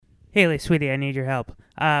Haley, sweetie, I need your help.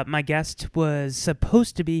 My guest was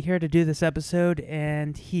supposed to be here to do this episode,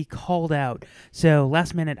 and he called out. So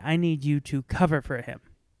last minute, I need you to cover for him.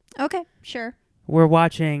 Okay, sure. We're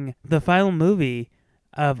watching the final movie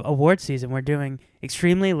of award season. We're doing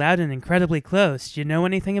Extremely Loud and Incredibly Close. Do you know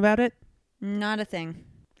anything about it? Not a thing.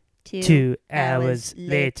 2 hours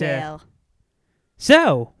later.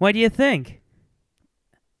 So, what do you think?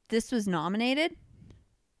 This was nominated?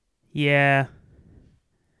 Yeah.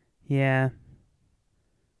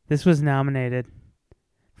 This was nominated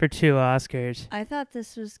for 2 Oscars. I thought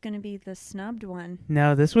this was going to be the snubbed one.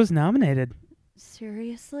 No, this was nominated.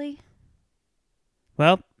 Seriously?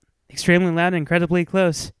 Well, Extremely Loud and Incredibly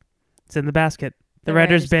Close. It's in the basket. The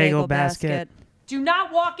Writer's Bagel basket. Do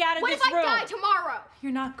not walk out of What this if I room. die tomorrow?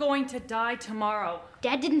 You're not going to die tomorrow.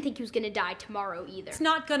 Dad didn't think he was going to die tomorrow either. It's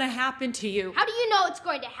not going to happen to you. How do you know it's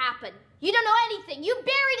going to happen? You don't know anything. You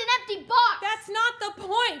buried an empty box. That's not the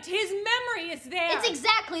point. His memory is there. It's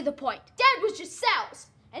exactly the point. Dad was just cells.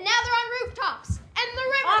 And now they're on rooftops. And the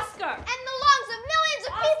rivers. Oscar. And the lungs of millions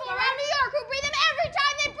of people Oscar. around New York who breathe them every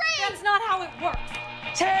time they breathe. That's not how it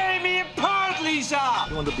works. Tear me apart, Lisa!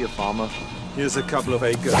 You want to be a farmer? Here's a couple of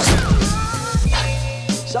acres.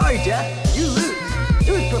 Sorry, Dad. You lose.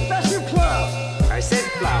 It was Professor Plum. I said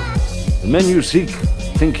Plum. The men you seek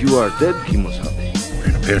think you are dead, Kimosabe.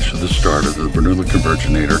 We're going to pass to the start of the Bernoulli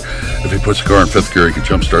Converginator. If he puts the car in 5th gear, he can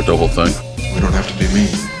jumpstart the whole thing. We don't have to be mean.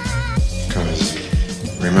 Because,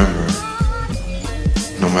 remember,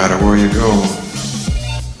 no matter where you go,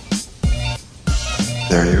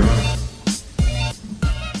 there you are.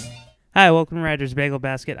 Hi, welcome to Writer's Bagel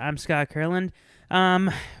Basket. I'm Scott Kurland.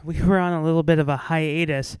 We were on a little bit of a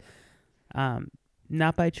hiatus,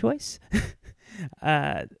 not by choice.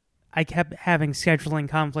 I kept having scheduling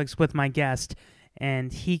conflicts with my guest,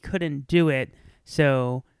 and he couldn't do it.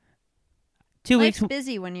 So 2 weeks. Life's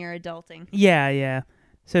busy when you're adulting. Yeah.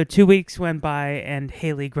 So 2 weeks went by, and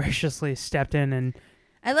Haley graciously stepped in and.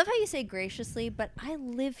 I love how you say graciously, but I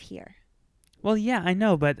live here. Well, yeah, I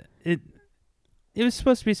know, but it was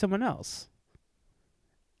supposed to be someone else.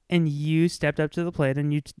 And you stepped up to the plate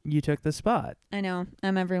and you took the spot. I know.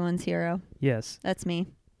 I'm everyone's hero. Yes. That's me.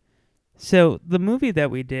 So the movie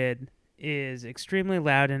that we did is Extremely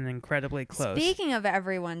Loud and Incredibly Close. Speaking of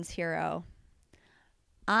everyone's hero,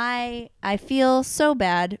 I feel so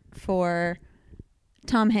bad for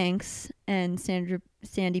Tom Hanks and Sandra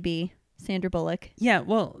Bullock. Yeah,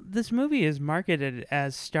 well, this movie is marketed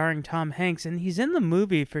as starring Tom Hanks, and he's in the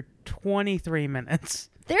movie for 23 minutes.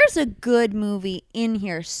 There's a good movie in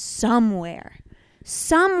here somewhere.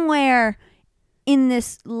 Somewhere in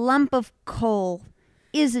this lump of coal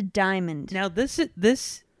is a diamond. Now, this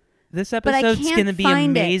episode's going to be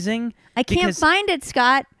amazing. I can't find it,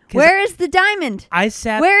 Scott. Where is the diamond?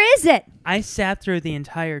 Where is it? I sat through the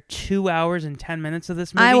entire 2 hours and 10 minutes of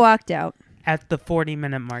this movie. I walked out. At the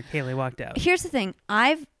 40-minute mark, Haley walked out. Here's the thing.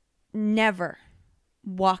 I've never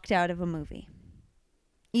walked out of a movie.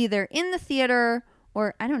 Either in the theater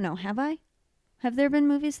or, I don't know, have I? Have there been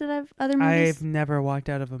movies that other movies? I've never walked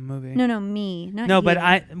out of a movie. No, me. Not no, you.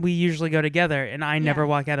 but we usually go together, and I never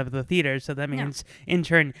walk out of the theater, so that means, in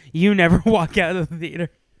turn, you never walk out of the theater.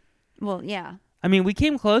 Well, yeah. I mean, we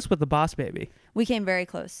came close with The Boss Baby. We came very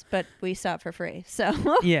close, but we saw it for free, so.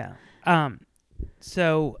 Yeah.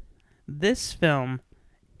 So this film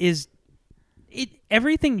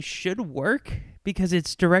everything should work because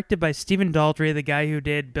it's directed by Stephen Daldry, the guy who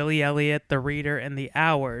did Billy Elliot, The Reader, and The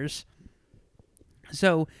Hours.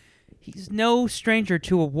 So he's no stranger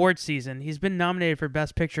to award season. He's been nominated for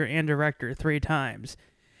Best Picture and Director 3 times.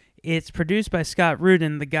 It's produced by Scott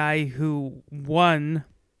Rudin, the guy who won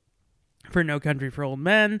for No Country for Old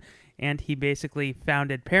Men, and he basically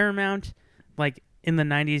founded Paramount. Like, in the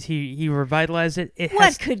 90s, he revitalized it.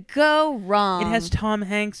 What could go wrong? It has Tom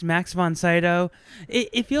Hanks, Max von Sydow.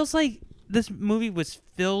 It feels like this movie was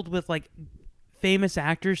filled with, like, famous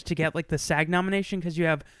actors to get, like, the SAG nomination, because you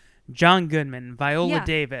have John Goodman, Viola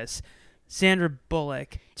Davis, Sandra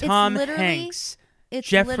Bullock, Tom Hanks,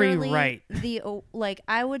 Jeffrey Wright.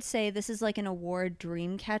 I would say this is like an award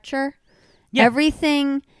dream catcher. Yeah.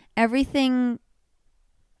 Everything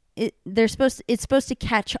it's supposed to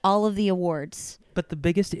catch all of the awards. But the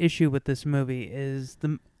biggest issue with this movie is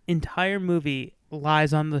the entire movie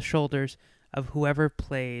lies on the shoulders of whoever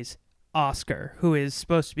plays Oscar, who is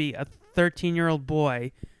supposed to be a 13-year-old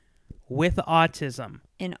boy with autism.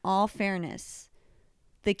 In all fairness,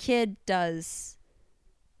 the kid does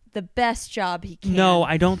the best job he can. No,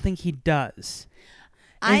 I don't think he does.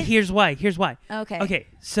 And here's why. Okay,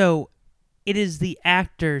 so it is the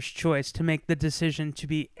actor's choice to make the decision to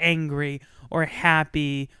be angry or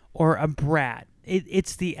happy or a brat.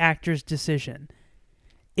 it's the actor's decision.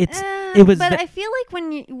 It was. But I feel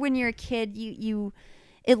like when you're a kid, you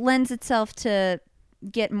it lends itself to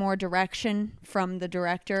get more direction from the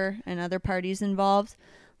director and other parties involved.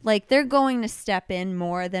 Like, they're going to step in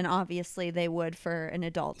more than obviously they would for an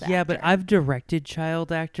adult actor. Yeah, but I've directed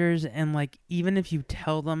child actors, and like, even if you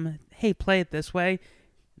tell them, "Hey, play it this way,"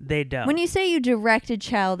 they don't. When you say you directed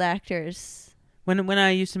child actors, when I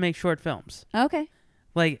used to make short films, okay,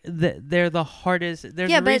 like they're the hardest. There's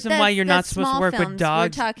yeah, a reason why you're not that's supposed to small work films. with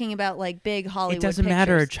dogs. We're talking about like big Hollywood. It doesn't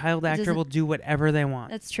matter. A pictures. child actor will do whatever they want.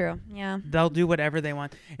 That's true. Yeah, They'll do whatever they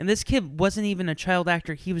want. And this kid wasn't even a child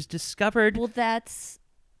actor. He was discovered. well,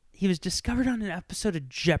 He was discovered on an episode of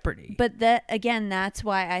Jeopardy. But that's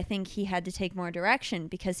why I think he had to take more direction,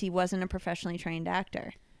 because he wasn't a professionally trained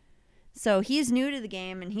actor. So he's new to the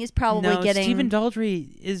game, and he's probably getting. Stephen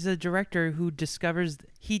Daldry is a director who discovered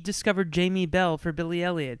Jamie Bell for Billy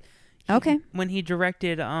Elliot. Okay. When he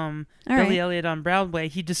directed Billy Elliot on Broadway,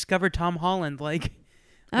 he discovered Tom Holland. All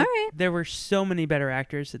right. There were so many better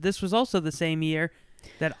actors. This was also the same year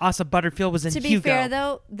that Asa Butterfield was in Hugo. To be fair,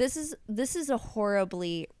 though, this is a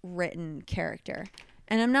horribly written character.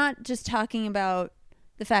 And I'm not just talking about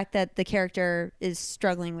the fact that the character is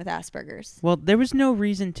struggling with Asperger's. Well, there was no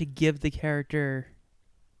reason to give the character...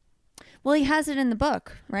 Well, he has it in the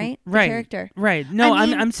book, right? Right. The character. Right. No, I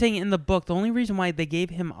mean, I'm saying in the book. The only reason why they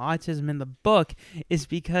gave him autism in the book is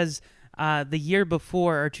because the year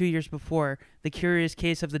before, or 2 years before, The Curious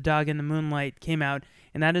Case of the Dog in the Moonlight came out,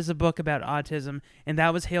 and that is a book about autism, and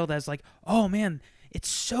that was hailed as like, oh man, it's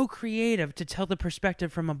so creative to tell the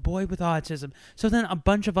perspective from a boy with autism. So then a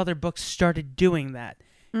bunch of other books started doing that,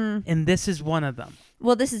 and this is one of them.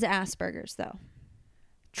 Well, this is Asperger's, though.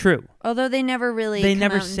 True. Although they never really They come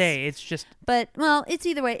never out and say. It's just... But, well, it's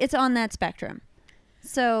either way. It's on that spectrum.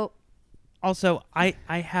 So... Also, I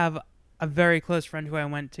have a very close friend who I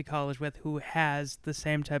went to college with who has the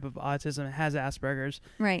same type of autism, has Asperger's.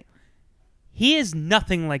 Right. He is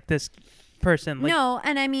nothing like this person. No,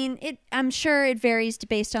 and I mean, I'm sure it varies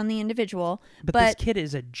based on the individual. But this kid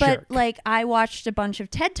is a jerk. But, like, I watched a bunch of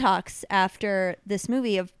TED Talks after this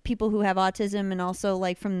movie of people who have autism, and also,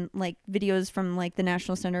 like, from, like, videos from, like, the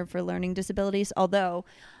National Center for Learning Disabilities, although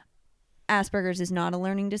Asperger's is not a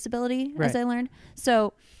learning disability, as I learned.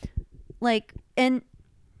 So, like, and,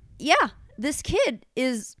 yeah, this kid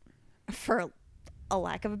is, for a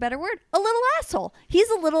lack of a better word, a little asshole. He's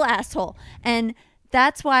a little asshole. And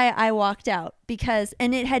that's why I walked out, because,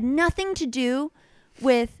 and it had nothing to do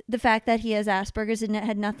with the fact that he has Asperger's, and it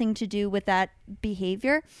had nothing to do with that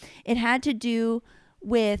behavior. It had to do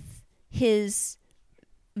with his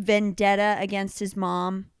vendetta against his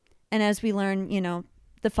mom. And as we learn, you know,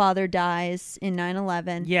 the father dies in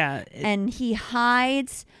 9/11. Yeah. And he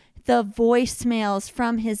hides the voicemails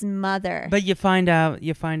from his mother. But you find out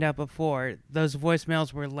before those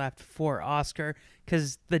voicemails were left for Oscar,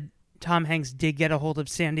 because Tom Hanks did get a hold of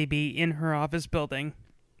Sandy B in her office building.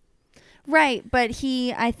 Right, but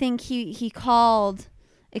I think he called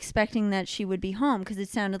expecting that she would be home, because it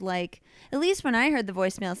sounded like, at least when I heard the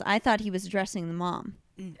voicemails, I thought he was addressing the mom.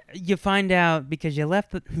 You find out because you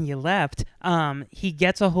left. He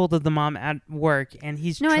gets a hold of the mom at work, and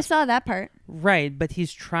he's I saw that part. Right, but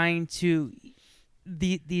he's trying to.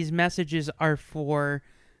 These messages are for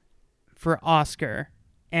Oscar,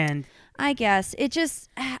 and I guess it just,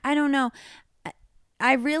 I don't know.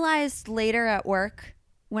 I realized later at work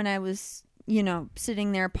when I was, you know,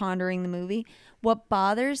 sitting there pondering the movie, what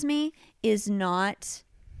bothers me is not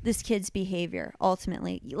this kid's behavior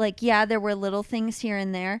ultimately. Like, yeah, there were little things here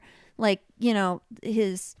and there, like, you know,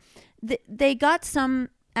 they got some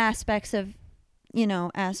aspects of, you know,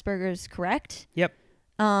 Asperger's correct. Yep.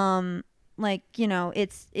 Like, you know,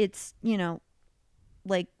 it's you know,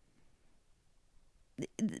 like,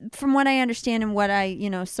 from what I understand and what I, you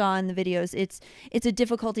know, saw in the videos, it's a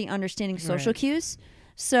difficulty understanding social cues.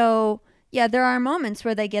 So yeah, there are moments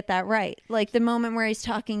where they get that right. Like the moment where he's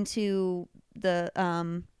talking to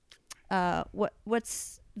the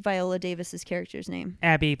what's Viola Davis's character's name?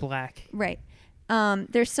 Abby Black. Right.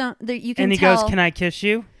 There's some there you can and he tell, goes, "Can I kiss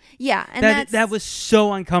you?" Yeah, and that was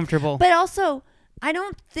so uncomfortable. But also, I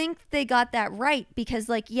don't think they got that right, because,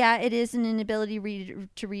 like, yeah, it is an inability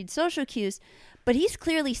to read social cues, but he's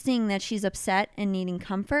clearly seeing that she's upset and needing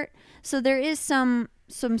comfort. So there is some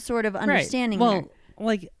sort of understanding there.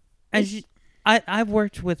 Like, I've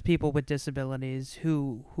worked with people with disabilities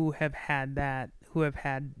who have had that, who have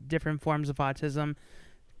had different forms of autism,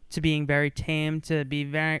 to being very tame to be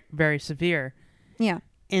very, very severe. Yeah.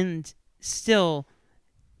 And still,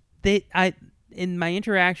 in my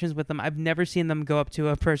interactions with them, I've never seen them go up to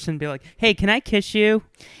a person and be like, "Hey, can I kiss you?"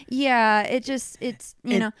 Yeah, it's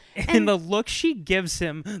you know, and the look she gives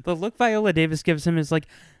him, the look Viola Davis gives him is like,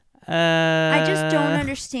 I just don't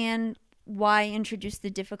understand why introduce the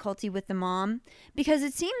difficulty with the mom, because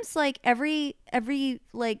it seems like every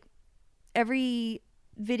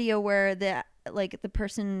video where the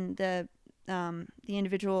person, the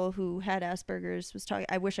individual who had Asperger's was talking.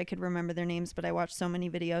 I wish I could remember their names, but I watched so many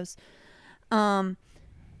videos.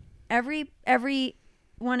 Every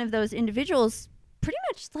one of those individuals pretty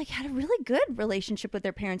much like had a really good relationship with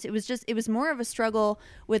their parents. It was more of a struggle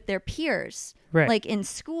with their peers, Right. like in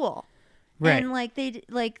school. Right. And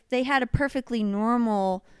they had a perfectly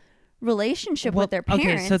normal relationship with their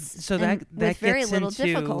parents. Okay, so that with very gets little into,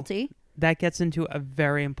 difficulty. That gets into a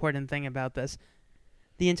very important thing about this.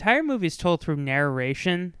 The entire movie is told through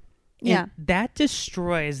narration. And Yeah. that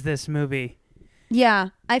destroys this movie. Yeah,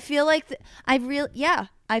 I feel like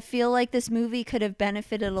I feel like this movie could have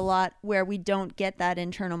benefited a lot where we don't get that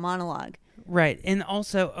internal monologue. Right. And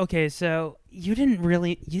also, okay, so you didn't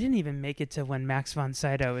even make it to when Max von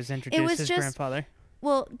Sydow is introduced as grandfather.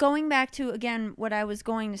 Well, going back to, again, what I was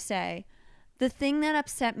going to say, the thing that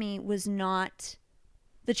upset me was not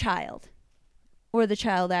the child or the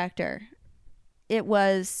child actor. It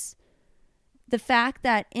was the fact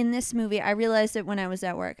that in this movie, I realized it when I was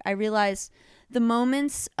at work. I realized the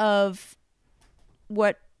moments of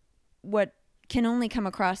what can only come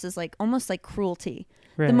across as like almost like cruelty.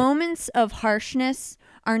 Right. The moments of harshness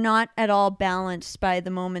are not at all balanced by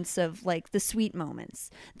the moments of like the sweet moments.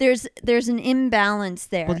 There's an imbalance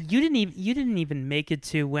there. Well, you didn't even make it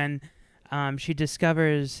to when she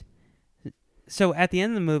discovers. So at the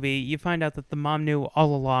end of the movie, you find out that the mom knew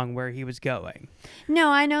all along where he was going. No,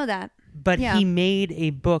 I know that. But Yeah. he made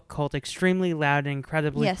a book called Extremely Loud and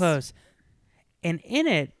Incredibly Yes. Close. And in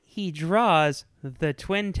it, he draws the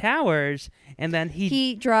Twin Towers, and then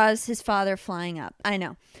He draws his father flying up. I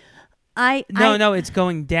know. No, it's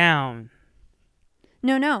going down.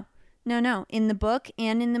 No. In the book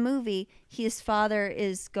and in the movie, his father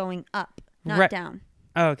is going up, not Right. down.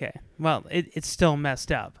 Oh, okay. Well, it's still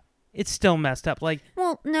messed up. It's still messed up. Like,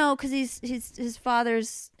 Well, no, because his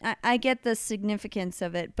father's. I get the significance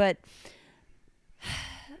of it, but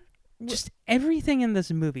just everything in this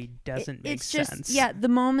movie doesn't make it's just sense. yeah. The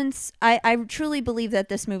moments I truly believe that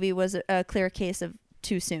this movie was a clear case of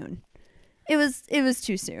too soon. It was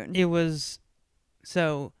too soon. It was.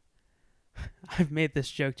 So, I've made this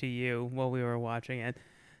joke to you while we were watching it.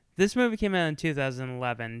 This movie came out in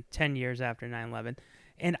 2011, 10 years after 9/11,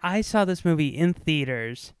 and I saw this movie in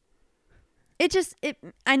theaters.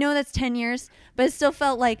 I know that's 10 years, but it still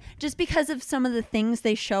felt like just because of some of the things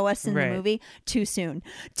they show us in Right. the movie, too soon.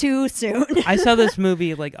 I saw this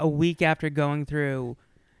movie like a week after going through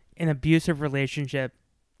an abusive relationship,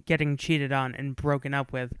 getting cheated on and broken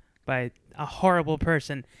up with by a horrible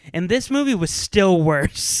person. And this movie was still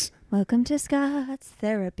worse. Welcome to Scott's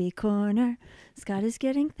Therapy Corner. Scott is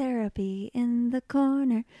getting therapy in the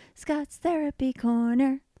corner. Scott's Therapy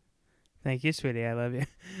Corner. Thank you, sweetie. I love you.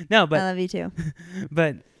 No, but I love you too.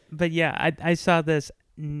 but yeah, I saw this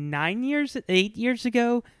 8 years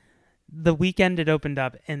ago. The weekend it opened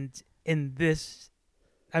up, and in this,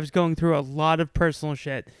 I was going through a lot of personal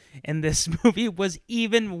shit, and this movie was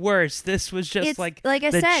even worse. This was just It's like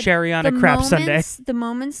I the said, cherry on the a crap sundae. The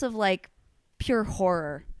moments of like pure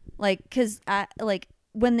horror, like because like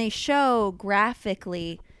when they show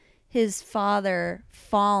graphically his father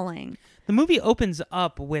falling. The movie opens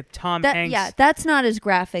up with Tom Hanks. Yeah, that's not as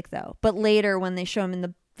graphic though. But later when they show him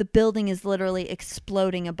in the building is literally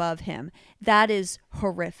exploding above him, that is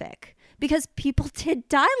horrific. Because people did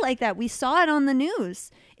die like that. We saw it on the news.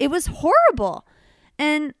 It was horrible.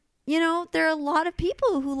 And, you know, there are a lot of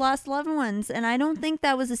people who lost loved ones. And I don't think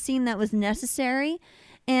that was a scene that was necessary.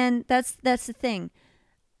 And that's the thing.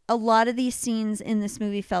 A lot of these scenes in this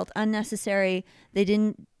movie felt unnecessary. They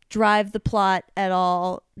didn't drive the plot at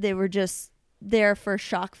all. They were just there for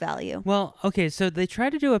shock value. Well, okay, so they try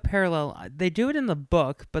to do a parallel. They do it in the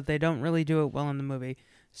book, but they don't really do it well in the movie.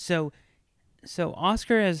 So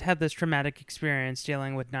Oscar has had this traumatic experience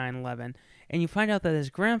dealing with 9/11, and you find out that his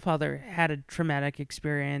grandfather had a traumatic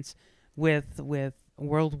experience with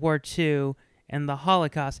World War II and the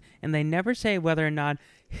Holocaust, and they never say whether or not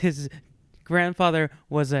his grandfather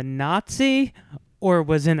was a Nazi or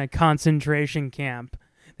was in a concentration camp.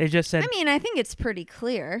 They just said... I mean, I think it's pretty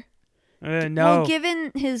clear. No. Well,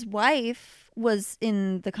 given his wife was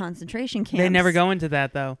in the concentration camp. They never go into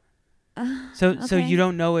that, though. So okay. you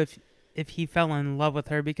don't know if he fell in love with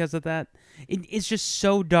her because of that. It's just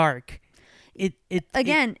so dark.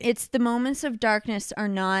 Again, it's the moments of darkness are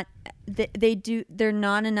not they're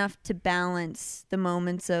not enough to balance the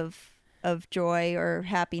moments of joy or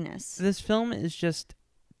happiness. This film is just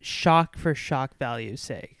shock for shock value's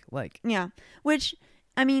sake. Like, yeah, which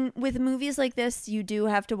I mean, with movies like this, you do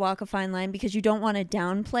have to walk a fine line because you don't want to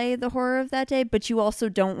downplay the horror of that day, but you also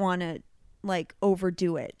don't want to like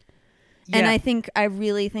overdo it. Yeah. And I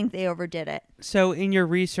really think they overdid it. So in your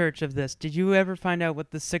research of this, did you ever find out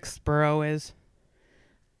what the sixth borough is?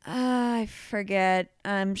 I forget.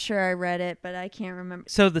 I'm sure I read it, but I can't remember.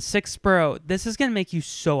 So the sixth borough, this is going to make you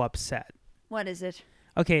so upset. What is it?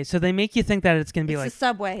 Okay, so they make you think that it's going to be like... It's the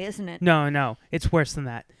subway, isn't it? No, it's worse than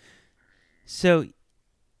that. So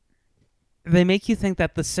they make you think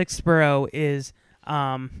that the sixth borough is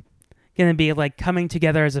going to be like coming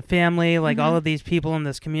together as a family, like all of these people in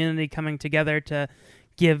this community coming together to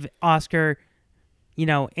give Oscar,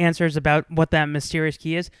 answers about what that mysterious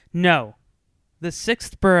key is. No, the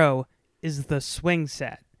sixth borough is the swing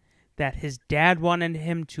set that his dad wanted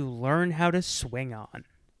him to learn how to swing on.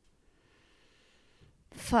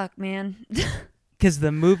 Fuck, man. Because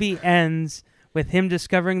the movie ends with him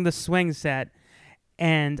discovering the swing set,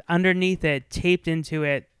 and underneath it, taped into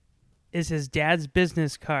it, is his dad's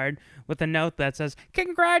business card with a note that says,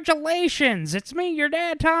 "Congratulations, it's me, your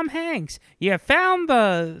dad, Tom Hanks. You found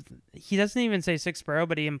the..." He doesn't even say sixth borough,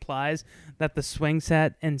 but he implies that the swing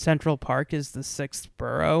set in Central Park is the sixth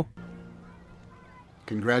borough.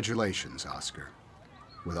 Congratulations, Oscar.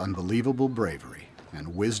 With unbelievable bravery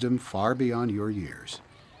and wisdom far beyond your years,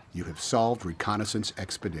 you have solved Reconnaissance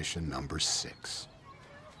Expedition number 6.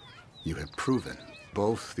 You have proven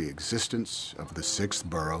both the existence of the sixth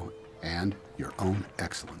borough and your own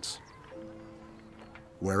excellence.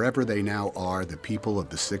 Wherever they now are, the people of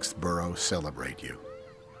the sixth borough celebrate you.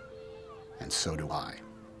 And so do I.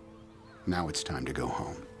 Now it's time to go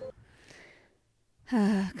home.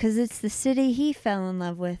 Because it's the city he fell in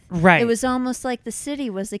love with. Right. It was almost like the city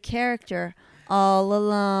was a character all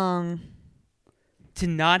along. To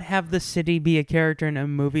not have the city be a character in a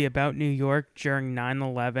movie about New York during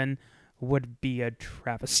 9/11 would be a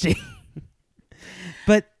travesty.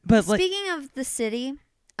 but speaking of the city,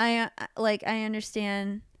 I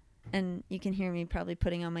understand, and you can hear me probably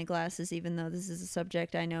putting on my glasses, even though this is a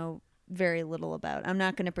subject I know very little about. I'm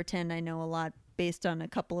not going to pretend I know a lot based on a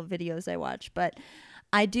couple of videos I watch, but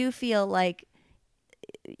I do feel like,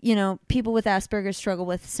 people with Asperger's struggle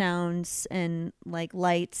with sounds and like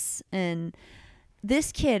lights, and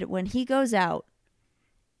this kid, when he goes out,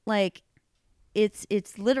 like,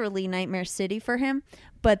 it's literally Nightmare City for him,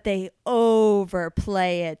 but they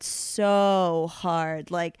overplay it so hard.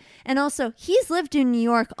 Like, and also he's lived in New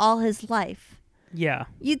York all his life. Yeah.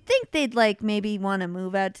 You'd think they'd like maybe want to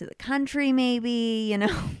move out to the country, maybe,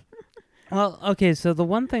 Well, okay, so the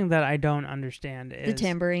one thing that I don't understand is... the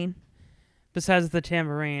tambourine. Besides the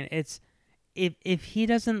tambourine, it's... If he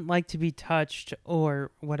doesn't like to be touched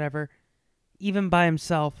or whatever, even by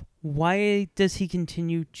himself, why does he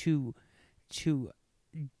continue to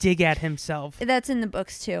dig at himself? That's in the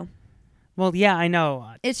books too. Well, yeah, I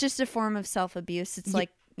know. It's just a form of self-abuse. It's like,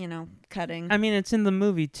 cutting. I mean, it's in the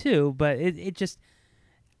movie too, but it just...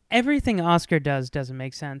 Everything Oscar does doesn't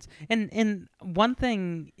make sense. And one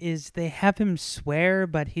thing is they have him swear,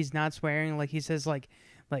 but he's not swearing. Like, he says, like...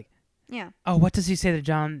 Yeah. Oh, what does he say to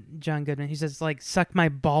John Goodman? He says, like, "Suck my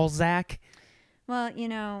Balzac." Well,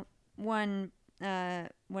 one of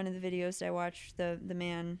the videos I watched, the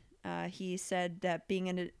man, he said that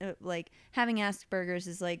being having Asperger's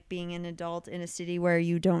is like being an adult in a city where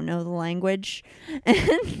you don't know the language.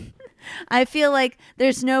 And I feel like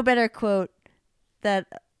there's no better quote that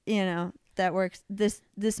that works.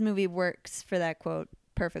 This movie works for that quote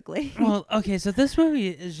perfectly. Well, okay, so this movie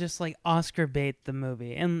is just like Oscar bait, the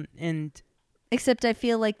movie, and except I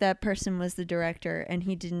feel like that person was the director and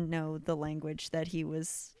he didn't know the language that he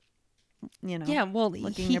was, yeah, well,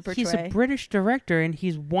 looking to portray. He's a British director and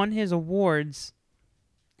he's won his awards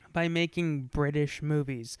by making British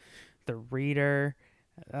movies. The Reader,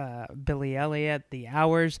 Billy Elliot, The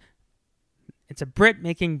Hours. It's a Brit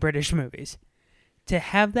making British movies. To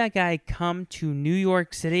have that guy come to New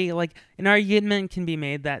York City, like, an argument can be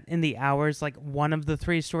made that in The Hours, like, one of the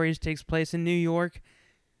 3 stories takes place in New York,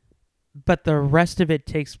 but the rest of it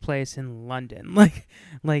takes place in London.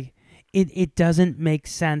 Like it doesn't make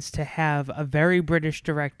sense to have a very British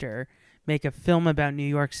director make a film about New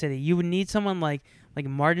York City. You would need someone like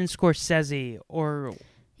Martin Scorsese or...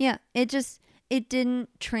 Yeah, it didn't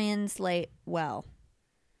translate well.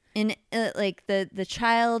 And the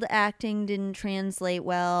child acting didn't translate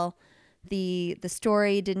well. The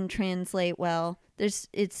story didn't translate well.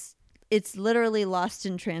 It's it's literally lost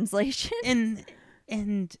in translation.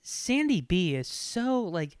 And Sandy B is so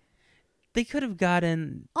like, they could have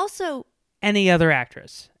gotten Also, any other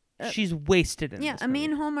actress. She's wasted in yeah, this a movie.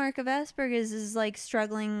 main hallmark of Asperger's is like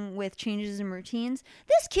struggling with changes in routines.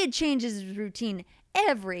 This kid changes his routine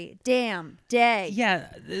every damn day. Yeah,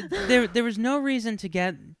 there was no reason to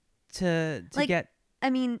get to Like, get. I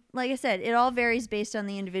mean, like I said, it all varies based on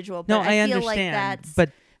the individual. But No, I feel understand, like that's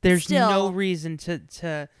but there's no still- reason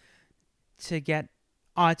to get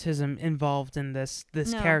autism involved in this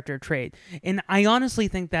No. character trait. And I honestly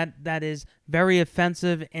think that is very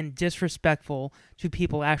offensive and disrespectful to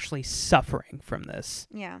people actually suffering from this.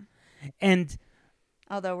 Yeah. And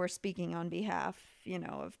Although we're speaking on behalf,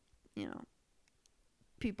 of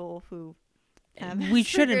people who have we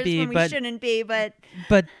shouldn't Asperger's be, when we but shouldn't be, but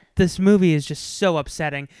this movie is just so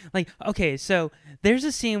upsetting. Like, okay, so there's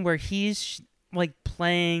a scene where he's like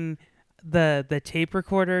playing the tape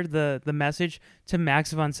recorder, the message to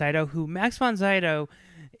Max von Sydow, who Max von Sydow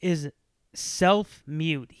is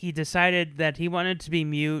self-mute. He decided that he wanted to be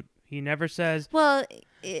mute. He never says. well,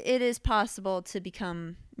 it is possible to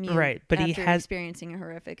become mute Right, but he after has- experiencing a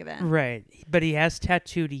horrific event. Right, but he has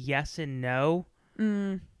tattooed yes and no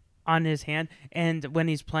on his hand, and when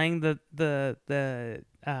he's playing the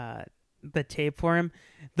tape for him,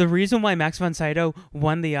 the reason why Max von Sydow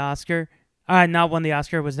won the Oscar, not won the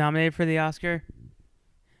Oscar, was nominated for the Oscar,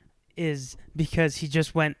 is because he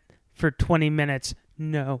just went for 20 minutes,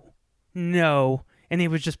 no, and he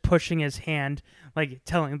was just pushing his hand, like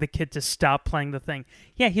telling the kid to stop playing the thing.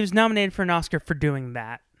 Yeah, he was nominated for an Oscar for doing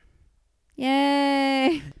that.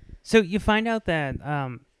 Yay! So you find out that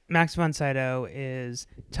Max von Sydow is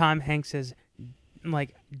Tom Hanks's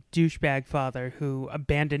like douchebag father who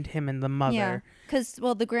abandoned him and the mother. Yeah, because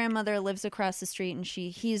the grandmother lives across the street and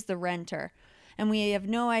he's the renter, and we have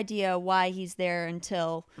no idea why he's there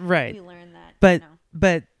until Right. we learn that.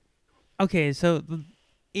 But okay, so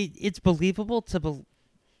it's believable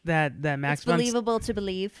that Max It's believable to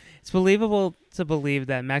believe. It's believable to believe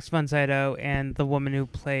that Max von Sydow and the woman who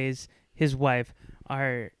plays his wife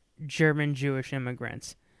are German Jewish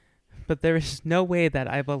immigrants. But there is no way that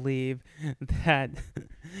I believe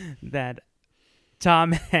that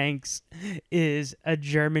Tom Hanks is a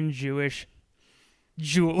German Jewish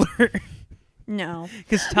jeweler. No,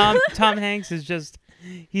 Because Tom Hanks is just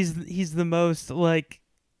he's the most like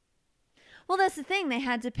well, that's the thing. They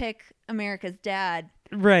had to pick America's Dad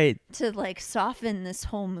right. to like soften this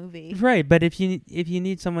whole movie. Right, but if you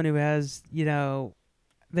need someone who has,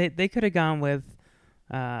 they could have gone with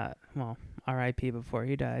R.I.P. before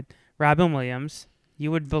he died, Robin Williams,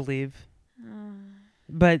 you would believe.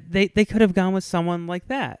 But they could have gone with someone like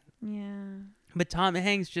that. Yeah. But Tom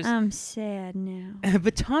Hanks just I'm sad now.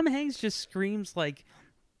 but Tom Hanks just screams like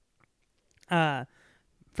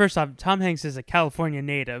first off, Tom Hanks is a California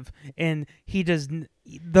native, and he does,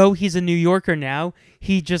 though he's a New Yorker now,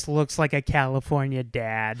 he just looks like a California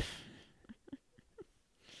dad.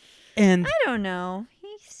 And I don't know.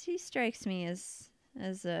 He strikes me as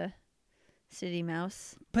a city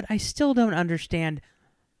mouse. but I still don't understand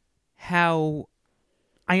how.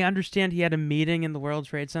 I understand he had a meeting in the World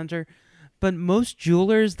Trade Center, but most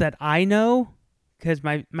jewelers that I know, because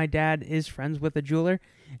my dad is friends with a jeweler,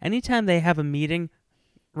 anytime they have a meeting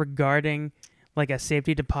regarding like a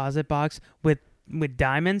safety deposit box with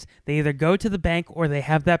diamonds, they either go to the bank or they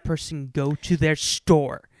have that person go to their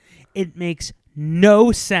store. It makes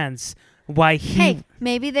no sense why he... Hey,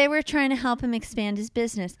 maybe they were trying to help him expand his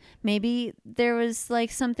business. Maybe there was like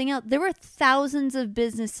something else. There were thousands of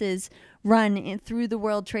businesses run through the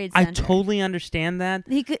World Trade I Center. totally understand that.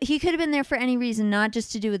 He could have been there for any reason, not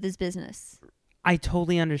just to do with his business. I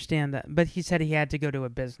totally understand that. But he said he had to go to a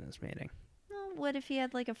business meeting. Well, what if he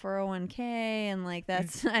had like a 401k and like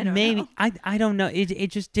that's I don't Maybe know. I don't know.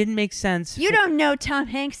 It just didn't make sense. You don't know Tom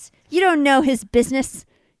Hanks. You don't know his business.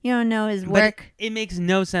 You don't know his But work. it makes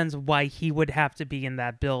no sense why he would have to be in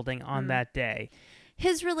that building on that day.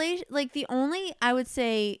 His relation, like the only I would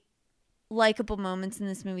say likable moments in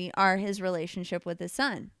this movie are his relationship with his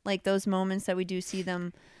son. Like those moments that we do see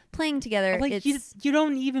them playing together. Like you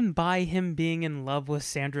don't even buy him being in love with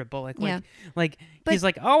Sandra Bullock. Like, Yeah. like But- he's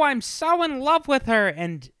like, oh, I'm so in love with her,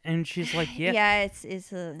 and she's like, yeah, Yeah, it's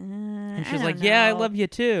and I she's don't like, yeah, I know. love you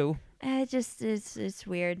too. It just it's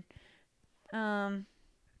weird.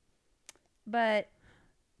 But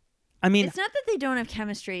I mean, it's not that they don't have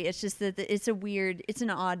chemistry. It's just that it's an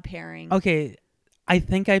odd pairing. okay, I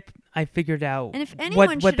think I figured out. And if anyone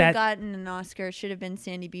what should have that gotten an Oscar, it should have been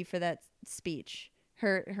Sandy B for that speech.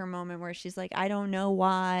 Her moment where she's like, I don't know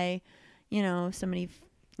why, somebody,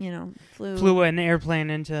 flew flew an airplane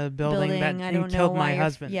into a building that I and don't know killed why my your-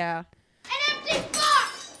 husband. Yeah,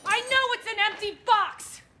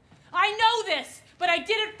 I know this, but I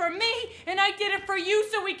did it for me, and I did it for you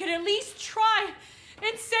so we could at least try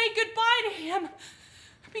and say goodbye to him.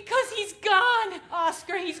 Because he's gone,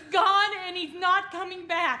 Oscar. He's gone, and he's not coming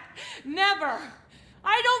back. Never.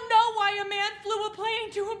 I don't know why a man flew a plane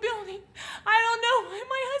into a building. I don't know why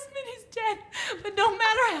my husband is dead. But no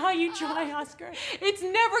matter how you try, Oscar, it's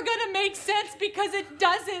never gonna make sense because it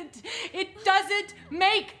doesn't. It doesn't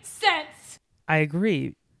make sense. I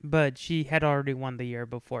agree, but she had already won the year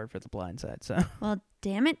before for The Blind Side, so. Well,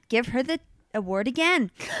 damn it, give her the award again.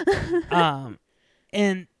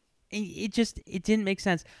 And it didn't make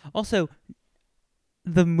sense. Also,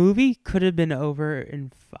 the movie could have been over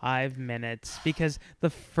in 5 minutes because the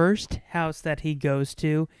first house that he goes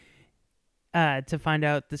to find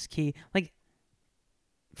out this key, like,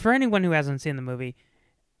 for anyone who hasn't seen the movie,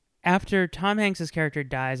 after Tom Hanks' character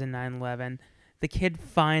dies in 9/11, the kid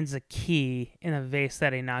finds a key in a vase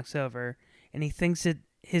that he knocks over, and he thinks it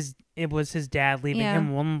was his dad leaving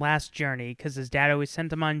him one last journey because his dad always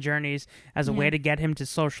sent him on journeys as a way to get him to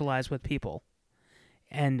socialize with people.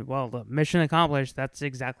 And, well, the mission accomplished. That's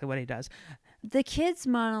exactly what he does. The kid's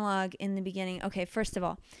monologue in the beginning. Okay, first of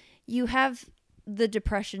all, you have the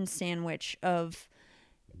depression sandwich of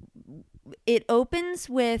it opens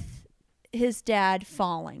with his dad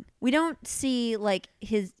falling. We don't see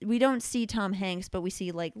Tom Hanks, but we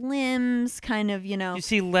see like limbs kind of, You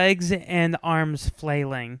see legs and arms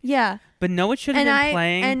flailing. Yeah. But no, it should have been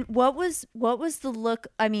playing. And what was the look?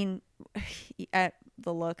 I mean,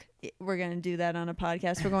 the look. We're going to do that on a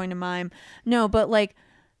podcast. We're going to mime. No, but like,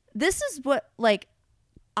 this is what, like,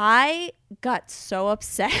 I got so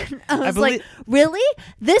upset. I was like, really?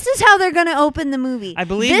 This is how they're going to open the movie. I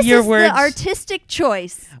believe this your is words. The artistic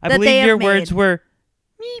choice. I believe your words were,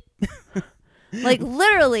 meep. Like,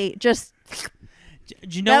 literally, just.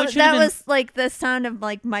 Do you know that was like the sound of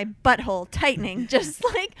like my butthole tightening. Just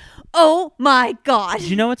like, oh my God. Do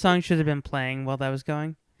you know what song should have been playing while that was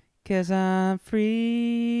going? 'Cause I'm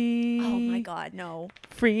free. Oh my God, no.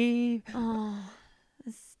 Free. Oh,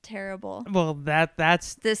 that's terrible. Well,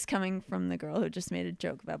 that's this coming from the girl who just made a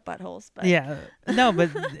joke about buttholes. But yeah, no,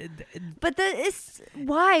 but but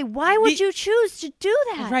why would you choose to do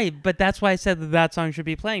that? Right, but that's why I said that song should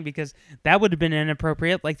be playing because that would have been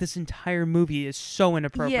inappropriate. Like this entire movie is so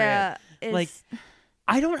inappropriate. Yeah, like.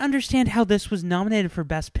 I don't understand how this was nominated for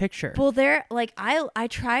Best Picture. Well, I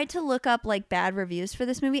tried to look up like bad reviews for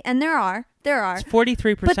this movie, and there are. It's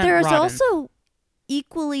 43%. But there's rotten. also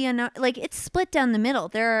equally enough. Like it's split down the middle.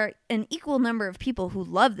 There are an equal number of people who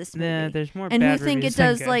love this movie, yeah, there's more and bad who think it reviews than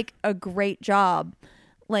does good. like a great job.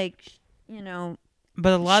 Like But a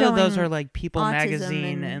lot of those showing are like People autism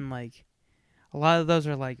magazine and like a lot of those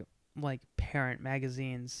are like parent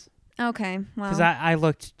magazines. Okay, well, because I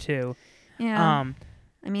looked too. Yeah.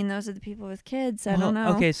 I mean, those are the people with kids. I don't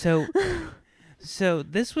know. Okay, so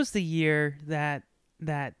this was the year that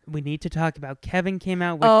we need to talk about. Kevin came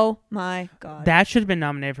out with. Oh my God! That should have been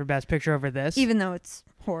nominated for Best Picture over this, even though it's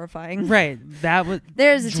horrifying. Right. That was.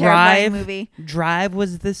 There's a terrifying movie. Drive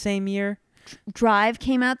was the same year. Drive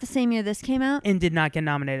came out the same year this came out and did not get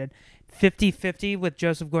nominated. 50-50 with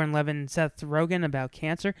Joseph Gordon-Levitt and Seth Rogen about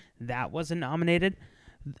cancer. That wasn't nominated.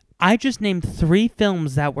 I just named 3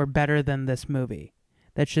 films that were better than this movie.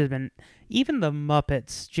 That should have been. Even The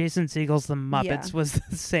Muppets. Jason Segel's The Muppets was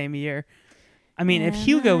the same year. I mean, if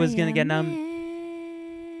Hugo was going to get nominated.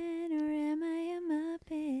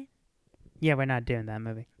 Yeah, we're not doing that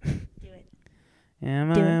movie. Do it.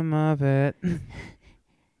 Am I a Muppet?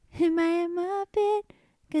 Am I a Muppet?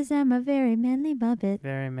 Because I'm a very manly Muppet.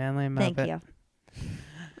 Very manly Muppet. Thank you.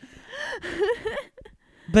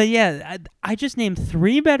 But yeah, I just named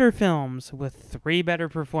 3 better films with 3 better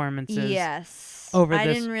performances. Yes. I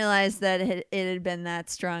didn't realize that it had been that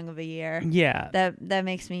strong of a year. Yeah. That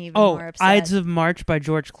makes me even more upset. Ides of March by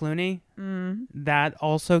George Clooney. That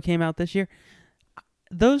also came out this year.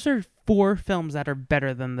 Those are 4 films that are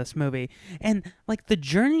better than this movie. And like the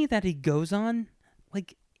journey that he goes on,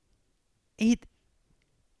 like the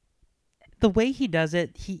way he does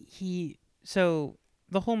it, so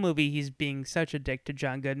the whole movie, he's being such a dick to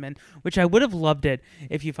John Goodman, which I would have loved it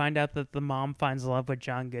if you find out that the mom finds love with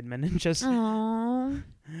John Goodman and just... Aww,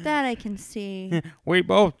 that I can see. We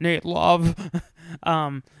both need love.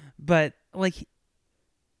 But, like...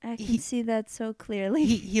 I can see that so clearly.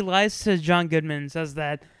 He lies to John Goodman and says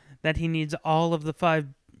that he needs all of the 5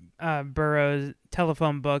 boroughs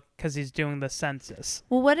telephone book because he's doing the census.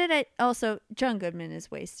 Well, also, John Goodman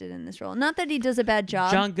is wasted in this role. Not that he does a bad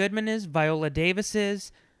job. John Goodman is, Viola Davis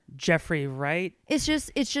is, Jeffrey Wright. It's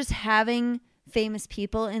just having famous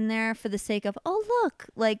people in there for the sake of, oh, look,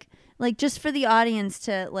 like just for the audience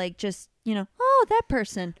to like just oh, that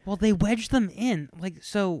person. Well, they wedge them in. Like,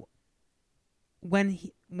 so when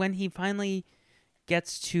he finally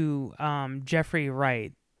gets to Jeffrey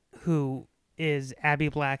Wright, who is Abby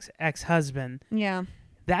Black's ex-husband, Yeah.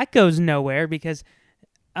 that goes nowhere because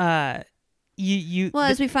you Well,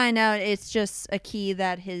 as we find out, it's just a key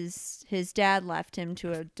that his dad left him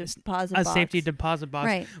to a deposit box. safety deposit box,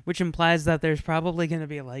 Right. which implies that there's probably going to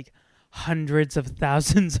be like hundreds of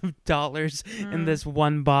thousands of dollars in this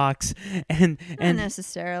one box, and Not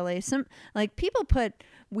necessarily. Some people put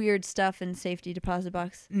weird stuff in safety deposit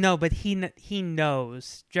box. no, but he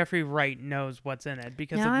knows. Jeffrey Wright knows what's in it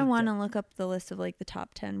because Now I want to look up the list of the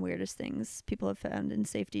top 10 weirdest things people have found in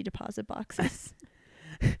safety deposit boxes.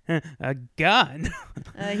 a gun.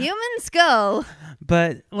 A human skull.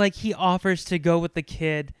 But he offers to go with the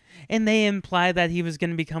kid, and they imply that he was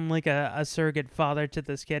going to become like a surrogate father to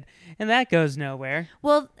this kid, and that goes nowhere.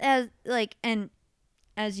 Well, as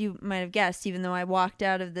you might have guessed, even though I walked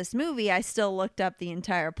out of this movie, I still looked up the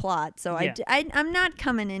entire plot. So Yeah. I'm not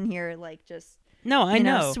coming in here No, I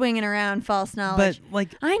know. swinging around false knowledge. But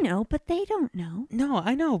I know, but they don't know. No,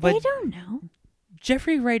 I know, but They don't know.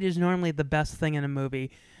 Jeffrey Wright is normally the best thing in a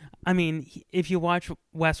movie. I mean, if you watch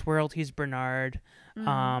Westworld, he's Bernard.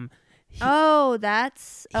 He's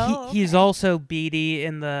also Beatty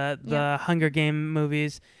in the Hunger Game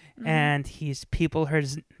movies, and he's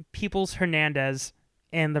Peoples Hernandez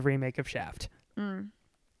in the remake of Shaft.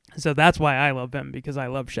 So that's why I love him, because I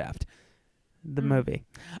love Shaft, the movie.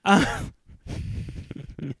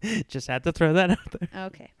 Just had to throw that out there.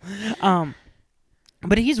 Okay.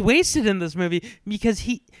 But he's wasted in this movie because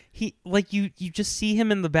he you just see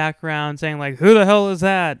him in the background saying who the hell is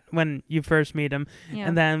that when you first meet him,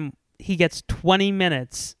 and then he gets 20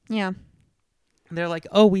 minutes. Yeah. They're like,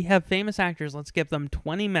 oh, we have famous actors, let's give them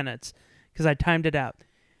 20 minutes because I timed it out.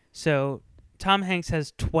 So Tom Hanks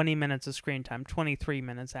has 20 minutes of screen time, 23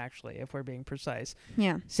 minutes actually, if we're being precise.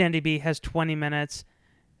 Yeah. Sandy B has 20 minutes.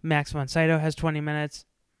 Max von Sydow has 20 minutes.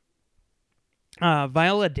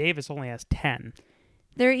 Viola Davis only has 10.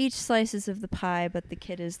 They're each slices of the pie, but the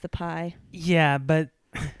kid is the pie. Yeah, but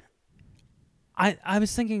I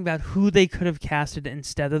was thinking about who they could have casted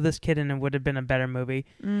instead of this kid, and it would have been a better movie.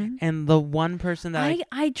 And the one person that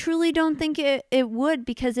I truly don't think it would,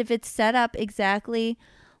 because if it's set up exactly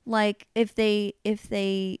like if they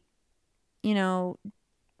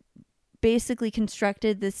basically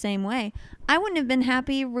constructed the same way, I wouldn't have been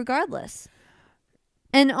happy regardless.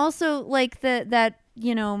 And also that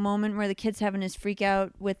moment where the kid's having his freak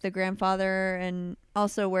out with the grandfather, and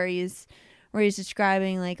also where he's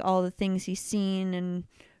describing all the things he's seen and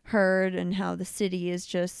heard and how the city is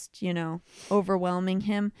just, overwhelming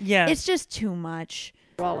him. Yeah. It's just too much.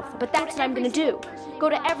 But that's what I'm gonna do. Go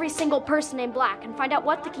to every single person named Black and find out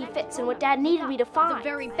what the key fits and what Dad needed me to find. The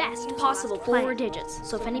very best possible 4 digits.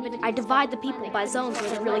 So if anybody, I divide the people by zones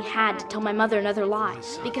where they really had to tell my mother another lie,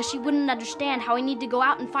 because she wouldn't understand how I need to go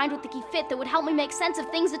out and find what the key fit that would help me make sense of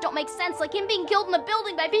things that don't make sense, like him being killed in a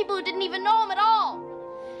building by people who didn't even know him at all.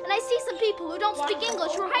 And I see some people who don't speak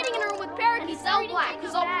English who are hiding in a room with parakeets. Sell Black,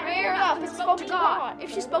 who's all fair enough, and spoke to God.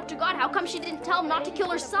 If she spoke to God, how come she didn't tell him not to kill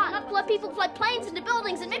her son? Not to let people fly planes into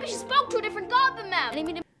buildings, and maybe she spoke to a different God than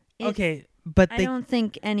them. Okay, but I don't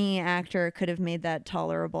think any actor could have made that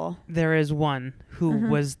tolerable. there is one who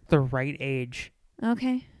was the right age.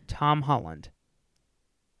 Okay. Tom Holland.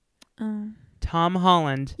 Tom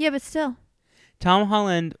Holland. Yeah, but still. Tom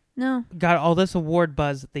Holland No. got all this award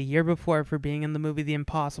buzz the year before for being in the movie The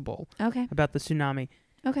Impossible. Okay. About the tsunami.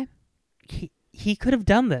 Okay. He could have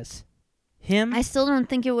done this. I still don't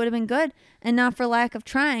think it would have been good, and not for lack of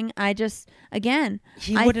trying. I just, again,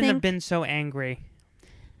 he wouldn't have been so angry.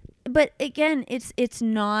 But again, it's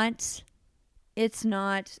not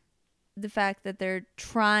the fact that they're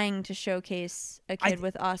trying to showcase a kid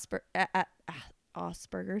with Asperger's.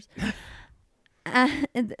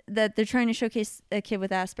 That they're trying to showcase a kid with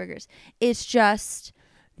Asperger's. It's just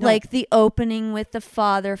the opening with the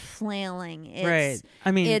father flailing. Right.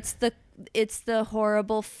 I mean, it's the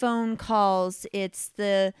horrible phone calls. It's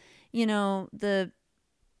the the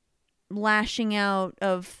lashing out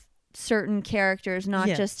of certain characters, not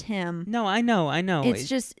just him. No, I know. It's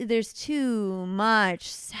just there's too much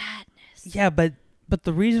sadness. Yeah, but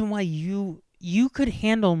the reason why you could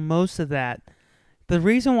handle most of that. The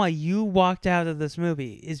reason why you walked out of this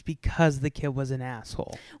movie is because the kid was an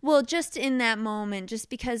asshole. Well, just in that moment, just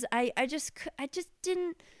because I just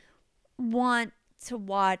didn't want to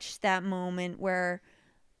watch that moment where,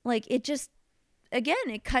 it just, again,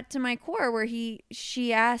 it cut to my core where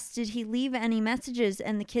she asked, did he leave any messages?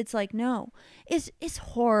 And the kid's like, no. It's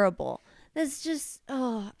horrible. That's just,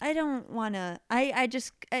 I don't want to.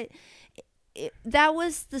 That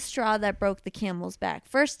was the straw that broke the camel's back.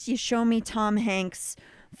 First, you show me Tom Hanks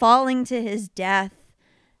falling to his death.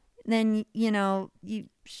 Then, you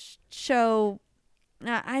show.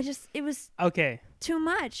 It was okay. Too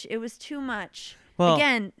much. It was too much. Well,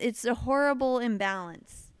 again, it's a horrible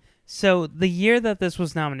imbalance. So the year that this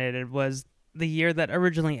was nominated was the year that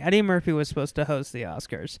originally Eddie Murphy was supposed to host the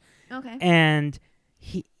Oscars. Okay. And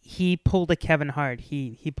he pulled a Kevin Hart.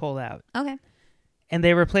 He pulled out. Okay. And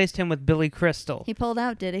they replaced him with Billy Crystal. He pulled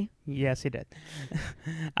out, did he? Yes, he did.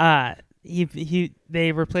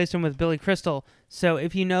 They replaced him with Billy Crystal. So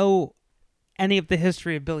if you know any of the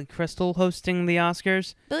history of Billy Crystal hosting the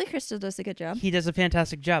Oscars, Billy Crystal does a good job. He does a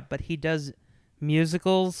fantastic job, but he does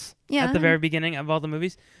musicals at the very beginning of all the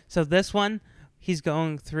movies. So this one, he's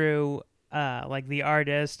going through like the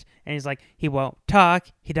artist, and he's like, he won't talk,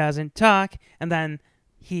 he doesn't talk, and then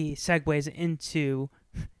he segues into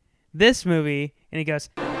this movie, and he goes,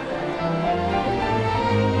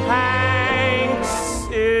 Hanks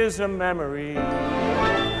is a memory.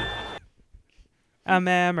 A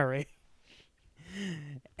memory.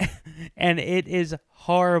 And it is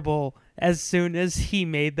horrible. As soon as he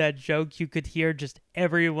made that joke, you could hear just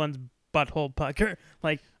everyone's butthole pucker.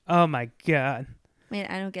 Like, oh my God. Wait,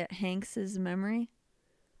 I don't get Hanks's memory?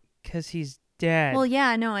 Because he's dead. Well,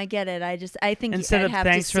 yeah, no, I get it. I think instead I'd of have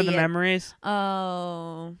thanks to see for the it. memories.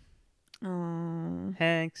 Oh.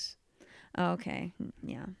 Hanks. Okay.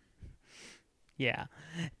 Yeah. Yeah.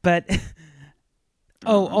 But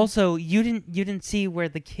also you didn't see where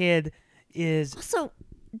the kid is. Also,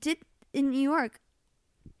 in New York,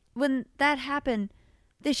 when that happened,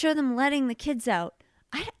 they show them letting the kids out.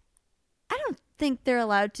 I don't think they're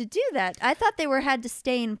allowed to do that. I thought they had to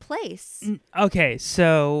stay in place. Okay,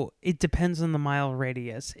 so it depends on the mile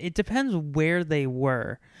radius. It depends where they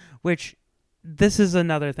were, which this is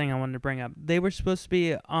another thing I wanted to bring up. They were supposed to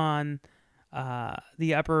be on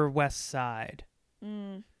the Upper West Side.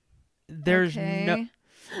 There's okay.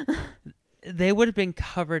 They would have been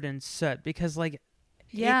covered in soot because, like,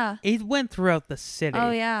 yeah, it went throughout the city.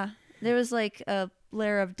 Oh yeah, there was like a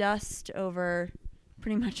layer of dust over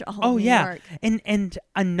pretty much all. Oh of New yeah, York. and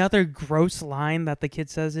another gross line that the kid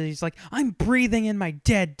says is he's like, "I'm breathing in my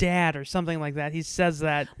dead dad" or something like that. He says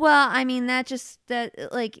that. Well, I mean that just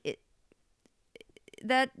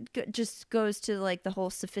goes to like the whole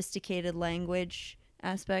sophisticated language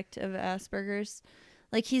aspect of Asperger's.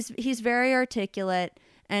 Like he's very articulate,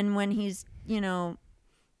 and when he's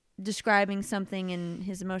describing something in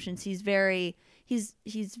his emotions, he's very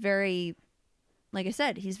like I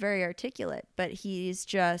said, he's very articulate, but he's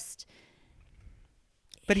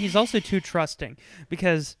also too trusting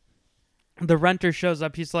because the renter shows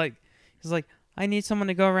up. He's like, I need someone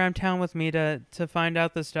to go around town with me to find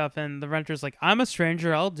out this stuff. And the renter's like, I'm a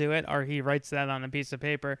stranger, I'll do it. Or he writes that on a piece of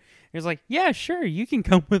paper. He's like, yeah, sure, you can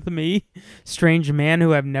come with me, strange man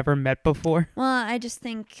who I've never met before. Well, I just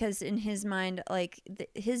think because in his mind, like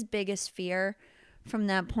his biggest fear from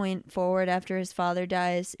that point forward after his father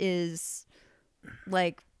dies is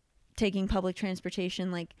like taking public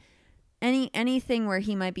transportation, like anything where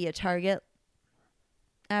he might be a target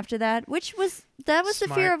after that, which was the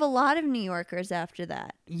fear of a lot of New Yorkers after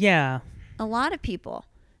that. Yeah. A lot of people.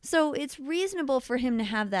 So it's reasonable for him to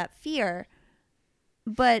have that fear.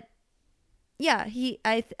 But yeah,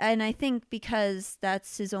 I think because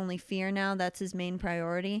that's his only fear now, that's his main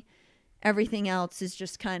priority. Everything else is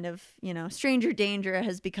just kind of, stranger danger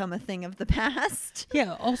has become a thing of the past.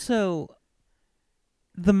 Yeah, also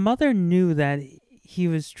the mother knew that he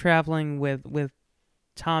was traveling with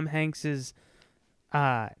Tom Hanks's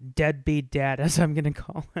deadbeat dad, as I'm gonna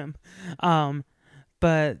call him,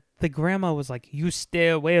 but the grandma was like, you stay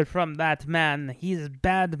away from that man, he's a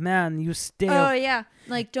bad man, you stay oh yeah,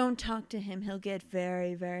 like don't talk to him, he'll get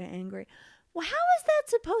very, very angry. Well, how is that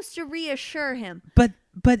supposed to reassure him? But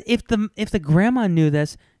if the grandma knew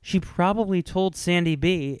this, she probably told Sandy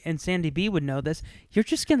B, and Sandy B would know this. You're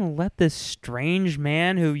just gonna let this strange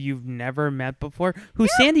man who you've never met before, who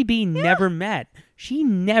Sandy B never met. She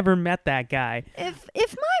never met that guy. If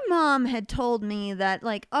my mom had told me that,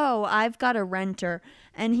 like, oh, I've got a renter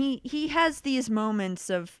and he has these moments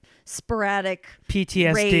of sporadic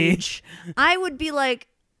PTSD rage, I would be like,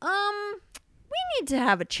 we need to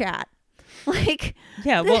have a chat. Like,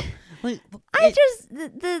 yeah, well,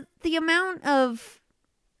 the amount of,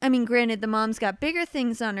 I mean, granted, the mom's got bigger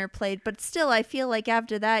things on her plate, but still, I feel like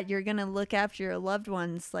after that, you're gonna look after your loved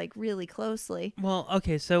ones like really closely. Well,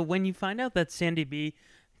 okay, so when you find out that Sandy B,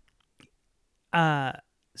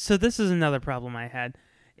 so this is another problem I had,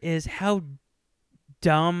 is how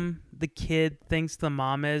dumb the kid thinks the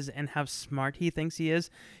mom is and how smart he thinks he is.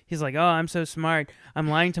 He's like, oh, I'm so smart. I'm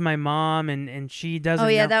lying to my mom and she doesn't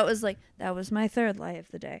know. that was my 3rd lie of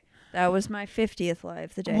the day. That was my 50th lie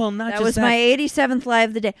of the day. Well, not that just was that. my 87th lie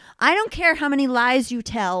of the day. I don't care how many lies you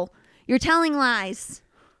tell. You're telling lies.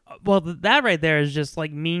 Well, that right there is just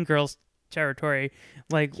like Mean Girls territory.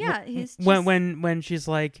 Like, yeah, he's when she's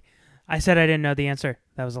like, I said I didn't know the answer.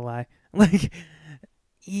 That was a lie. Like,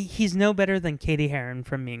 he's no better than Katie Heron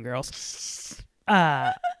from Mean Girls.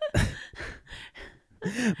 But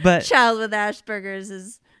child with Asperger's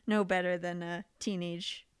is no better than a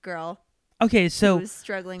teenage girl. Okay, so who's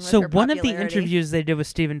struggling with so her one of the popularity. interviews they did with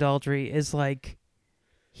Stephen Daldry is like,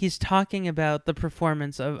 he's talking about the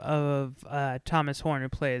performance of Thomas Horn, who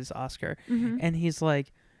plays Oscar, and he's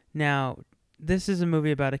like, now this is a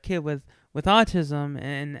movie about a kid with autism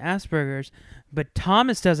and Asperger's, but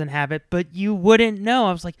Thomas doesn't have it, but you wouldn't know.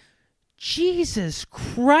 I was like, Jesus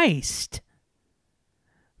Christ.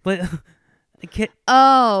 But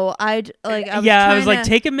I was like,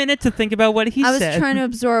 take a minute to think about what he said. I was trying to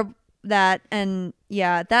absorb that, and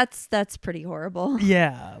yeah, that's pretty horrible.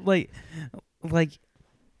 Yeah,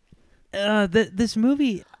 this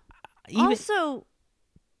movie. Also,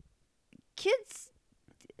 kids.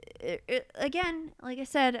 Again, like I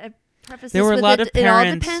said, I preface there this were with a lot of it all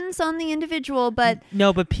parents. depends on the individual, but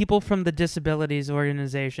no, but people from the disabilities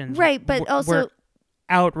organizations, right? But also were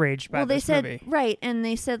outraged by they this said movie. right, and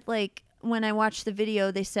they said like when I watched the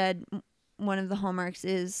video, they said one of the hallmarks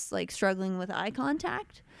is like struggling with eye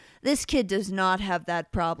contact. This kid does not have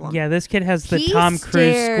that problem. Yeah, this kid has the Tom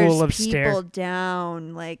Cruise school of stare. People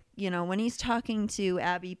down, like, you know, when he's talking to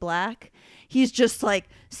Abby Black, he's just like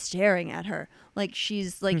staring at her, like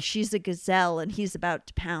she's a gazelle and he's about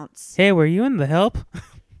to pounce. Hey, were you in The Help?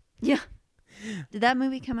 Yeah. Did that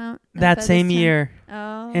movie come out that same year?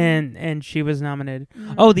 Oh. And she was nominated.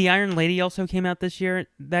 Mm-hmm. Oh, The Iron Lady also came out that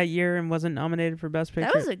year and wasn't nominated for Best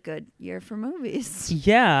Picture. That was a good year for movies.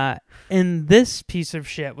 Yeah, and this piece of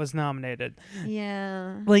shit was nominated.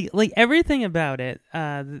 Yeah. Like everything about it.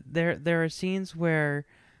 There are scenes where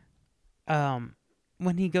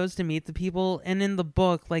when he goes to meet the people, and in the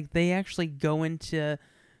book, like, they actually go into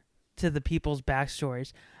the people's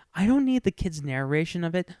backstories. I don't need the kid's narration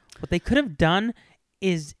of it. What they could have done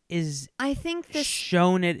is I think this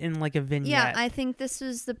shown it in like a vignette. Yeah, I think this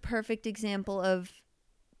was the perfect example of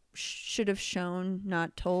should have shown,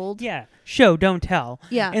 not told. Yeah, show, don't tell.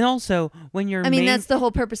 Yeah. And also, when you're that's the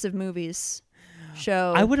whole purpose of movies.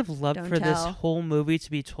 Show. I would have loved for tell. this whole movie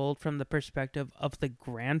to be told from the perspective of the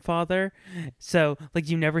grandfather. So, like,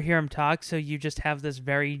 you never hear him talk, so you just have this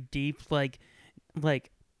very deep, like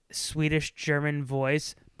Swedish German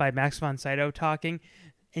voice by Max von Sydow talking,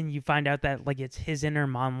 and you find out that like it's his inner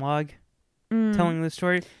monologue telling the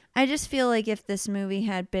story. I just feel like if this movie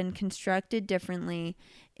had been constructed differently,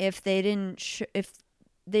 if they didn't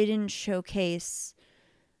showcase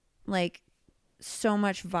like so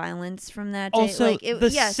much violence from that day. Also, like, the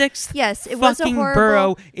sixth it was a fucking horrible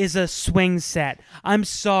borough is a swing set. I'm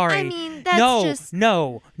sorry. I mean, that's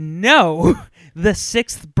no. The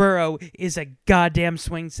sixth borough is a goddamn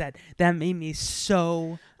swing set. That made me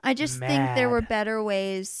so I just mad. think there were better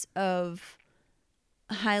ways of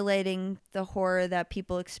highlighting the horror that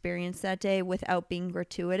people experienced that day without being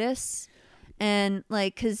gratuitous. And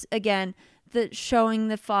like, because again, showing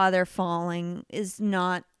the father falling is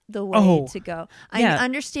not the way to go. I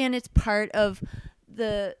understand it's part of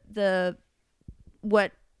the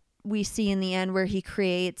what we see in the end where he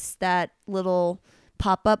creates that little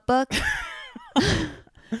pop-up book.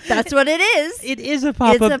 That's what it is. It is a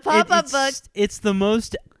pop-up. It's a pop-up book. It's the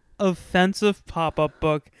most offensive pop-up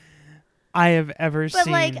book I have ever seen.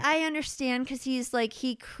 But like, I understand because he's like,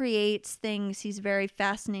 he creates things. He's very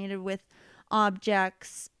fascinated with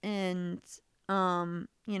objects and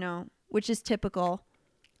you know, which is typical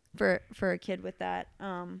for a kid with that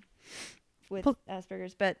with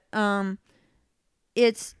Asperger's. But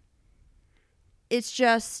it's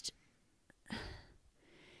just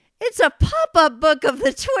it's a pop-up book of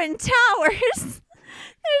the Twin Towers.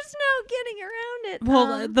 There's no getting around it.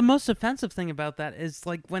 Well, the most offensive thing about that is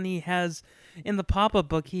like when he has in the pop-up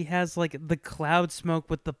book, he has like the cloud smoke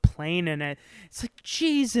with the plane in it. It's like,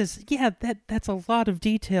 Jesus, yeah, that's a lot of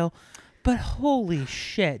detail, but holy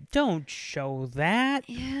shit, don't show that.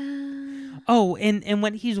 Yeah. Oh, and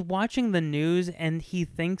when he's watching the news and he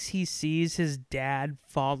thinks he sees his dad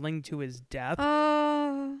falling to his death.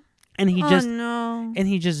 Oh. And he just no. And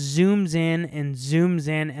he just zooms in,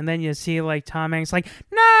 and then you see like Tom Hanks like,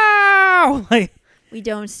 no, like, we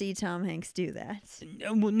don't see Tom Hanks do that.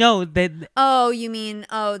 No, oh, you mean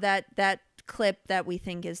that clip that we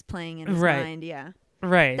think is playing in his right. mind? Yeah.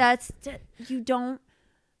 Right. You don't.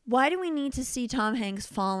 Why do we need to see Tom Hanks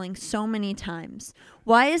falling so many times?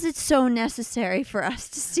 Why is it so necessary for us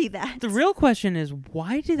to see that? The real question is,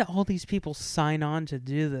 why did all these people sign on to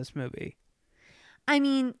do this movie? I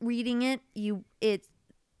mean, reading it, it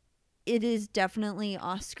is definitely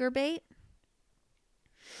Oscar bait.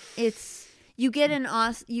 You get an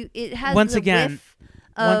it has once the again, whiff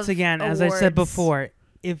of as I said awards. before,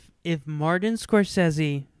 if Martin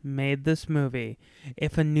Scorsese made this movie,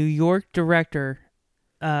 if a New York director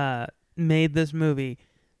made this movie,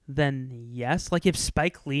 then yes. Like if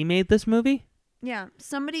Spike Lee made this movie, Yeah,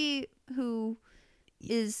 somebody who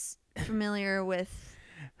is familiar with.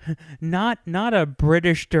 not a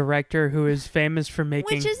British director who is famous for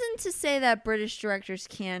making. Which isn't to say that British directors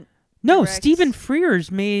can't. No, direct. Stephen Frears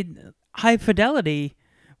made High Fidelity,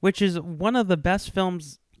 which is one of the best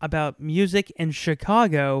films about music in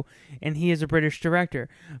Chicago, and he is a British director.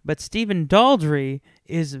 But Stephen Daldry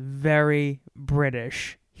is very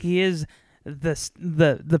British. He is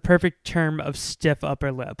the perfect term of stiff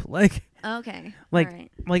upper lip. Like Okay. like all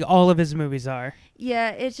right. like all of his movies are. Yeah,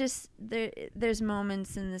 it's just there's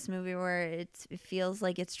moments in this movie where it feels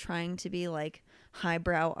like it's trying to be like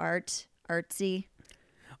highbrow artsy.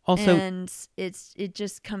 Also, and it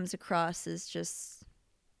just comes across as just,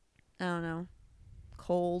 I don't know,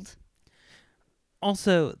 cold.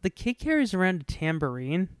 Also, the kid carries around a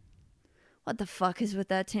tambourine. What the fuck is with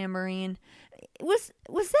that tambourine? Was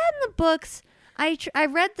that in the books? I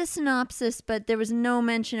read the synopsis, but there was no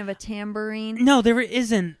mention of a tambourine. No, there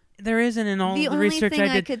isn't. There isn't in all the research I did. The only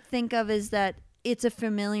thing I could think of is that it's a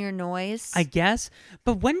familiar noise. I guess.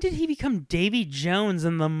 But when did he become Davy Jones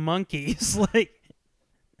and the Monkees? Like,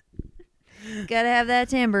 gotta have that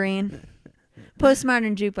tambourine.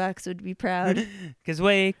 Postmodern Jukebox would be proud. 'Cause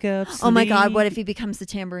wake up. Oh my God! sleep. What if he becomes the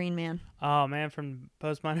tambourine man? Oh man, from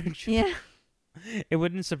Postmodern Jukebox. Yeah. It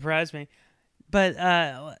wouldn't surprise me.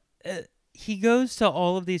 But he goes to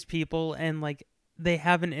all of these people and like they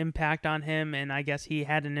have an impact on him, and I guess he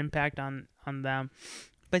had an impact on them.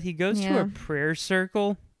 But he goes to a prayer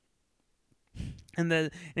circle,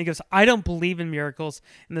 and he goes, "I don't believe in miracles."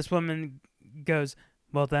 And this woman goes,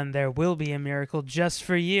 "Well, then there will be a miracle just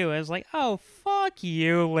for you." I was like, "Oh, fuck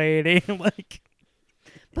you, lady!" Like,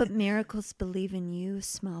 but miracles believe in you,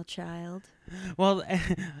 small child. Well,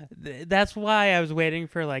 that's why I was waiting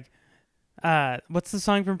for like, what's the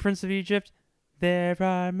song from Prince of Egypt? There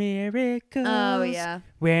are miracles. Oh yeah.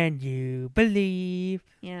 When you believe.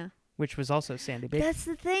 Yeah. Which was also Sandy Baker. That's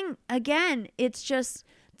the thing. Again, it's just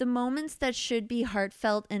the moments that should be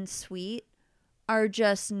heartfelt and sweet are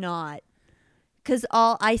just not. Because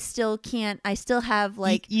I still have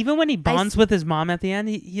like... Even when he bonds with his mom at the end,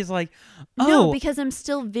 he's like, oh. No, because I'm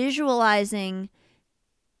still visualizing...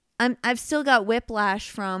 I've still got whiplash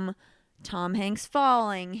from Tom Hanks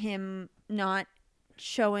falling, him not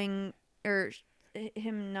showing... or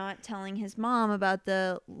him not telling his mom about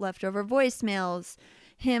the leftover voicemails,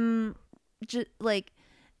 him just like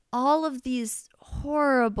all of these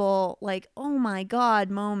horrible, like, oh my God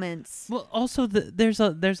moments. Well, also there's a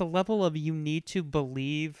level of you need to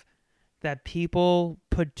believe that people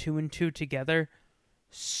put two and two together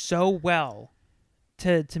so well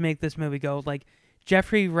to make this movie go. Like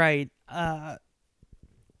Jeffrey Wright, you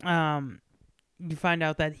find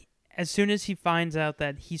out that as soon as he finds out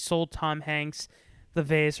that he sold Tom Hanks the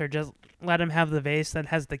vase, or just let him have the vase that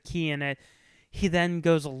has the key in it, he then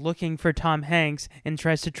goes looking for Tom Hanks and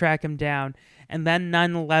tries to track him down. And then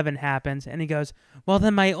 9/11 happens, and he goes, well,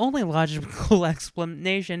 then my only logical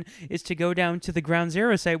explanation is to go down to the Ground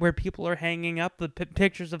Zero site where people are hanging up the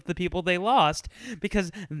pictures of the people they lost,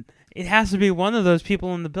 because it has to be one of those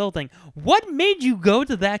people in the building. What made you go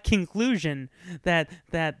to that conclusion that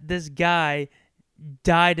this guy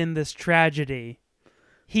died in this tragedy?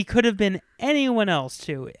 He could have been anyone else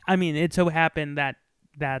too. I mean, it so happened that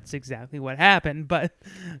that's exactly what happened, but...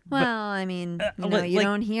 Well, I mean, you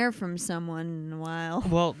don't hear from someone in a while.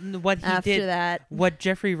 Well, what he after did, that. What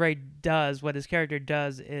Jeffrey Wright does, what his character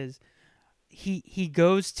does is he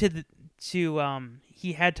goes to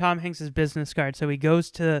he had Tom Hanks's business card, so he goes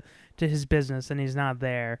to his business and he's not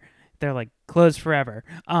there. They're like closed forever.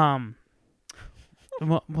 Well,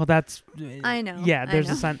 that's... I know. Yeah, there's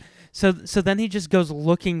a sign. So then he just goes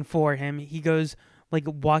looking for him. He goes like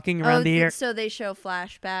walking around the area. So they show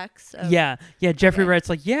flashbacks. Yeah. Jeffrey Wright's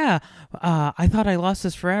like, I thought I lost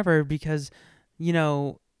this forever because,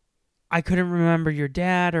 I couldn't remember your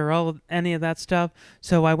dad or any of that stuff.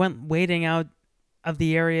 So I went waiting out of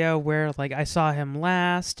the area where like I saw him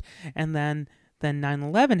last, and then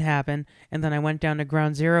 9/11 happened, and then I went down to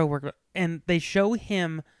Ground Zero and they show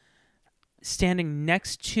him standing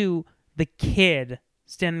next to the kid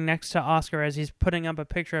standing next to Oscar as he's putting up a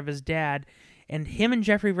picture of his dad, and him and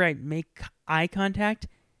Jeffrey Wright make eye contact,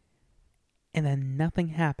 and then nothing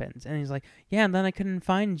happens. And he's like, yeah, and then I couldn't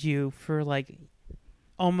find you for like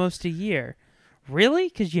almost a year. Really?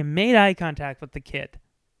 Because you made eye contact with the kid.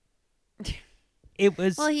 It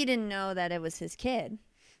was... Well, he didn't know that it was his kid.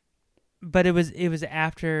 But it was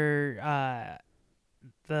after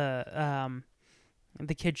the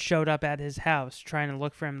kid showed up at his house trying to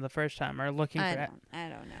look for him the first time, or looking for... I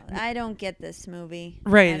don't know. I don't get this movie.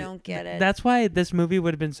 Right. I don't get it. That's why this movie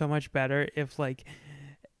would have been so much better if, like...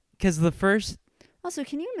 Because the first... Also,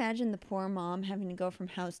 can you imagine the poor mom having to go from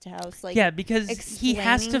house to house? Like, yeah, because he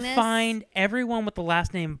has to this? find everyone with the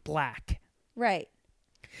last name Black. Right.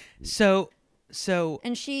 So...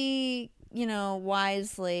 And she,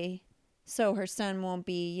 wisely, so her son won't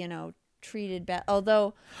be, treated bad.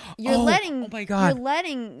 Although you're letting... Oh my God. You're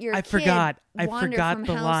letting your I kid forgot wander from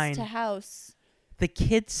the house line. to house. The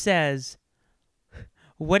kid says,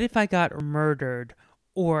 what if I got murdered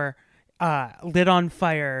or lit on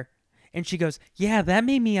fire? And she goes, yeah, that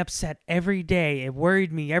made me upset every day. It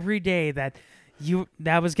worried me every day that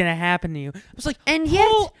was going to happen to you. I was like, and yet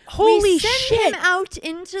holy we send shit. him out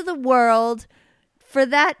into the world for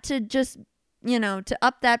that to just, to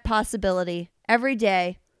up that possibility every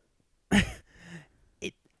day.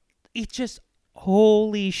 It just,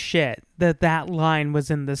 holy shit that line was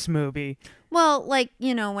in this movie. Well, like,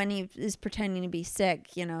 when he is pretending to be sick,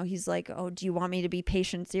 he's like, oh, do you want me to be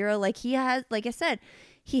patient zero? Like, he has, like I said,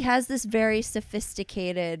 he has this very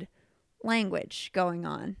sophisticated language going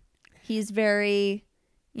on. He's very,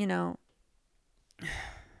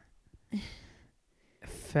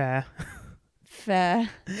 Fair.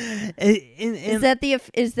 Is that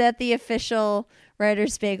the official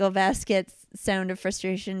Writer's Bagel Basket sound of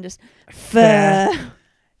frustration? Just fair.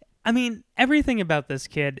 I mean, everything about this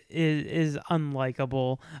kid is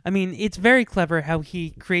unlikable. I mean, it's very clever how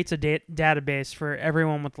he creates a database for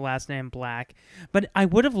everyone with the last name Black. But I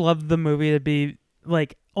would have loved the movie to be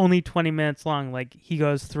like only 20 minutes long. Like, he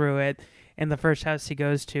goes through it, and the first house he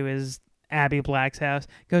goes to is Abby Black's house.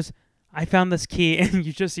 Goes, I found this key, and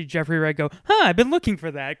you just see Jeffrey Wright go, I've been looking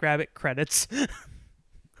for that. Grab it, credits.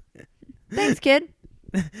 Thanks, kid.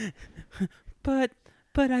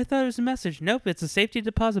 But I thought it was a message. Nope, it's a safety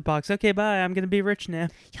deposit box. Okay, bye. I'm going to be rich now.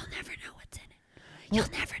 You'll never know what's in it.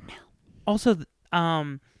 You'll never know. Also,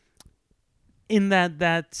 in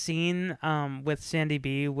that scene with Sandy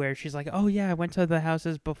B where she's like, oh, yeah, I went to the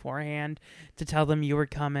houses beforehand to tell them you were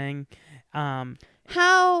coming.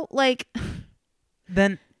 How, like...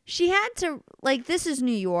 Then... She had to, like, this is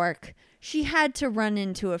New York. She had to run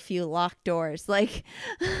into a few locked doors. Like...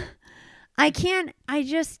 I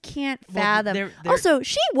just can't fathom. They're... Also,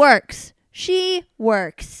 she works.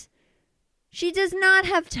 She does not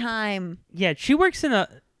have time. Yeah, she works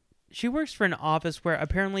for an office where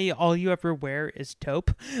apparently all you ever wear is taupe.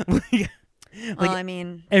 Well, I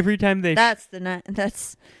mean, every time they that's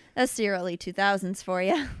the early 2000s for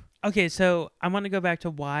you. Okay, so I want to go back to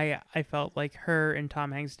why I felt like her and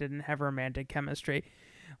Tom Hanks didn't have romantic chemistry.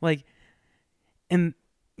 Like, and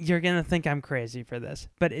you're going to think I'm crazy for this,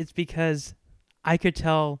 but it's because I could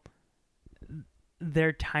tell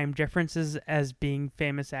their time differences as being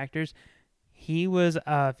famous actors. He was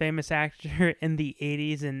a famous actor in the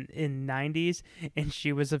 80s and in 90s, and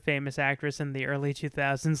she was a famous actress in the early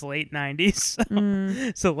 2000s, late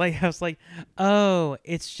 90s. So like, I was like, oh,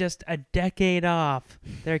 it's just a decade off.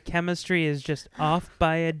 Their chemistry is just off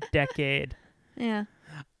by a decade. Yeah.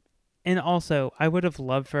 And also, I would have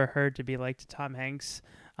loved for her to be like to Tom Hanks.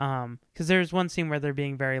 Because there's one scene where they're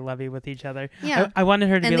being very lovey with each other. Yeah. I wanted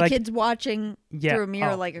her to be like... And the kid's watching through a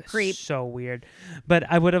mirror like a creep. So weird. But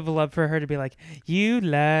I would have loved for her to be like, you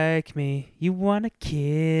like me. You want to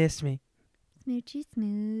kiss me. Smoochy,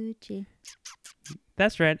 smoochy.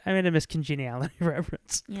 That's right. I made a Miss Congeniality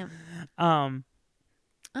reference. Yeah. Oh,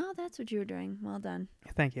 that's what you were doing. Well done.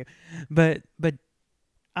 Thank you. But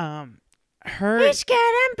her... You're scared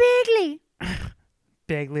I'm Bigley.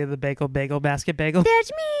 Bigley the bagel basket bagel.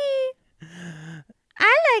 That's me.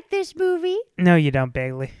 I like this movie. No, you don't,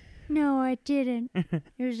 Bagley. No, I didn't. It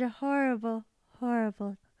was a horrible,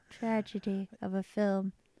 horrible tragedy of a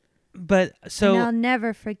film. But so... And I'll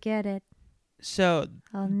never forget it. So...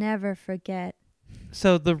 I'll never forget.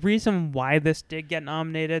 So the reason why this did get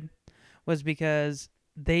nominated was because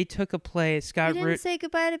they took a play. Scott You didn't say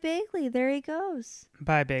goodbye to Bagley. There he goes.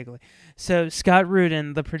 Bye, Bagley. So Scott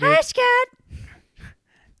Rudin, the producer... Hi, Scott.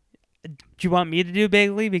 Do you want me to do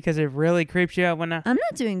Bagley? Because it really creeps you out when I'm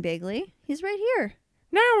not doing Bagley. He's right here.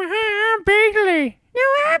 No, I'm Bagley. No,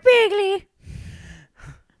 I'm Bagley.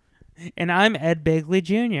 And I'm Ed Bagley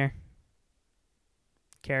Jr.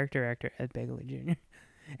 character actor Ed Begley Jr.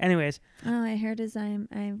 Anyways. Oh, I heard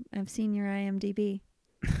I've seen your IMDb.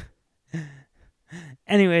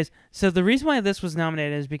 Anyways, so the reason why this was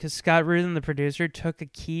nominated is because Scott Rudin, the producer, took a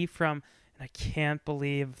key from, and I can't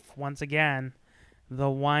believe, once again, the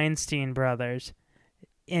Weinstein brothers.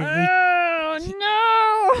 And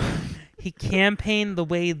no! He campaigned the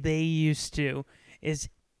way they used to, is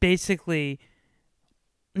basically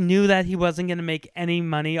knew that he wasn't going to make any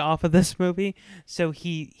money off of this movie, so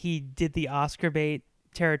he did the Oscar bait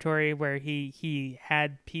territory where he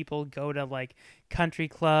had people go to like country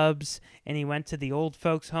clubs, and he went to the old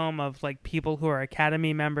folks home of like people who are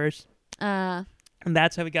Academy members, and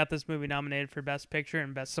that's how he got this movie nominated for Best Picture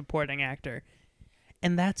and Best Supporting Actor.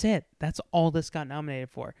 And that's it. That's all this got nominated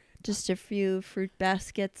for. Just a few fruit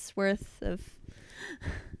baskets worth of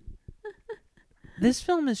this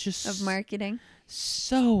film is just of marketing.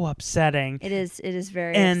 So upsetting. It is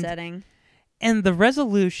very upsetting. And the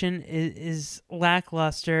resolution is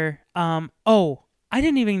lackluster. Oh, I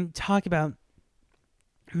didn't even talk about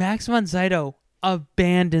Max von Sydow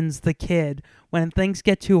abandons the kid when things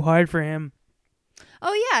get too hard for him.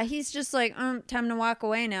 Oh, yeah. He's just like, time to walk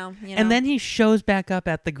away now. You know? And then he shows back up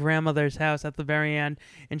at the grandmother's house at the very end,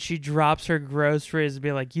 and she drops her groceries and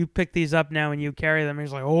be like, you pick these up now and you carry them. And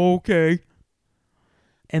he's like, okay.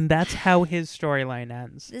 And that's how his storyline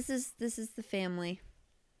ends. This is the family.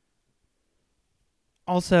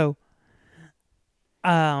 Also,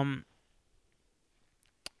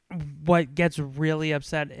 what gets really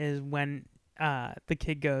upset is when the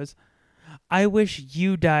kid goes, I wish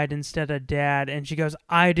you died instead of Dad. And she goes,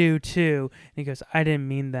 I do too. And he goes, I didn't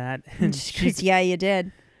mean that. And she goes, yeah, you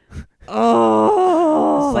did.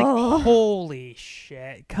 Oh. It's like, holy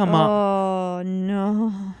shit. Come on. Oh,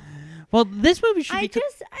 no. Well, this movie should be...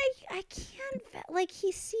 I can't... Like,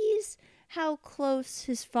 he sees how close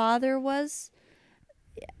his father was.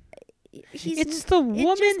 It's the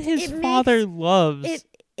woman his father loves.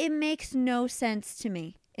 It makes no sense to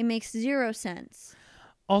me. It makes zero sense.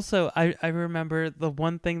 Also, I remember the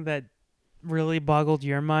one thing that really boggled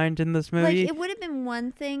your mind in this movie. Like, it would have been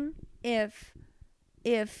one thing if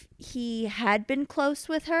he had been close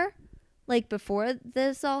with her, like, before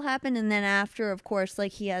this all happened, and then after, of course,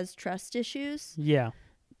 like, he has trust issues. Yeah.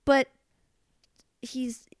 But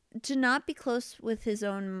to not be close with his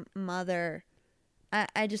own mother...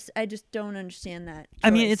 I just don't understand that choice.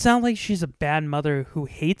 I mean, it's not like she's a bad mother who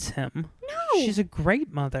hates him. No. She's a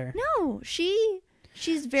great mother. No, she's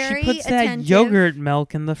very She puts attentive. that yogurt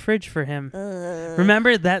milk in the fridge for him.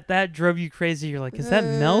 Remember that drove you crazy. You're like, is that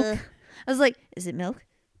milk? I was like, is it milk?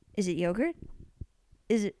 Is it yogurt?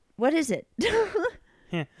 What is it?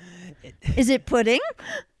 Yeah. Is it pudding?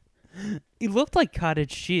 It looked like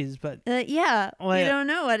cottage cheese, but... yeah, you don't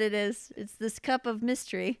know what it is. It's this cup of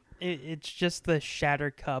mystery. It's just the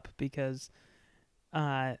shatter cup because...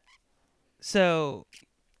 you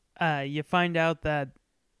find out that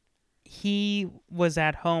he was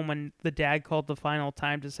at home when the dad called the final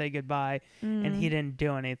time to say goodbye, and he didn't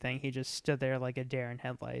do anything. He just stood there like a deer in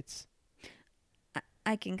headlights.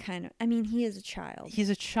 I can kind of... I mean, he is a child. He's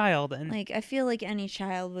a child, and... Like, I feel like any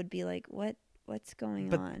child would be like, what's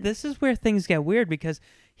going on? But this is where things get weird because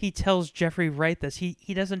he tells Jeffrey Wright this.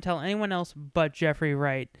 He doesn't tell anyone else but Jeffrey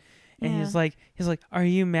Wright. And he's like, are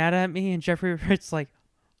you mad at me? And Jeffrey Wright's like,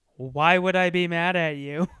 why would I be mad at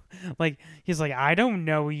you? Like, he's like, I don't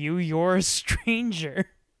know you. You're a stranger.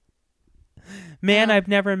 Man I've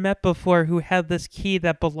never met before who had this key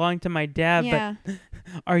that belonged to my dad. But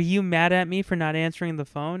are you mad at me for not answering the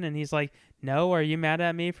phone? And he's like, no. Are you mad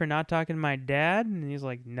at me for not talking to my dad? And he's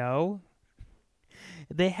like, no.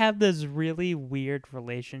 They have this really weird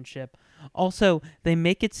relationship. Also, they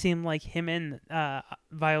make it seem like him and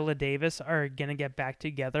Viola Davis are going to get back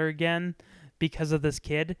together again because of this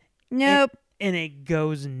kid. Nope. And it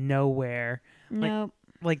goes nowhere. Nope.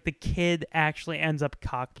 Like the kid actually ends up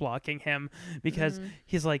cock blocking him because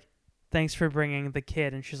he's like, thanks for bringing the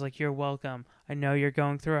kid. And she's like, you're welcome. I know you're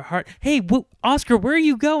going through a hard... Hey, Oscar, where are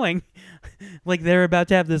you going? Like they're about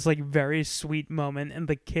to have this like very sweet moment and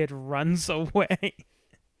the kid runs away.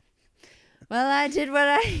 Well, I did what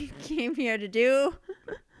I came here to do.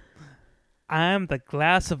 I'm the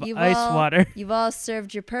glass of ice water. You've all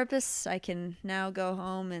served your purpose. I can now go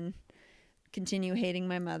home and continue hating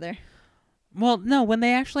my mother. Well, no, when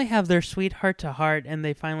they actually have their sweet heart-to-heart and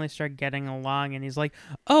they finally start getting along and he's like,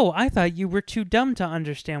 oh, I thought you were too dumb to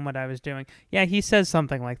understand what I was doing. Yeah, he says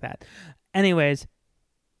something like that. Anyways,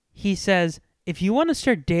 he says, if you want to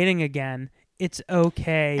start dating again, it's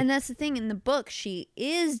okay. And that's the thing. In the book, she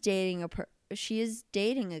is dating a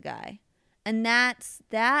guy. And that's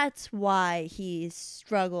why he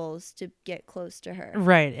struggles to get close to her.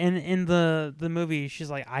 Right. And in the movie, she's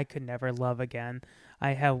like, I could never love again.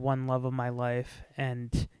 I have one love of my life,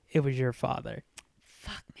 and it was your father.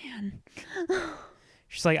 Fuck, man.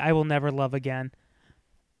 She's like, I will never love again.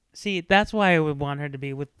 See, that's why I would want her to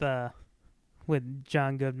be with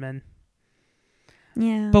John Goodman.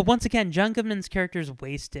 Yeah. But once again, John Goodman's character is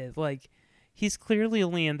wasted. Like, he's clearly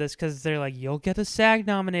only in this because they're like, you'll get a SAG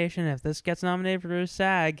nomination. If this gets nominated for a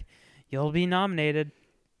SAG, you'll be nominated.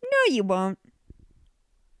 No, you won't.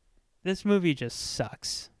 This movie just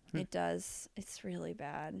sucks. It does. It's really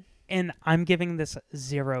bad. And I'm giving this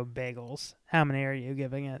 0 bagels. How many are you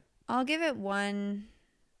giving it? I'll give it 1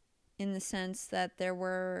 in the sense that there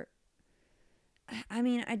were... I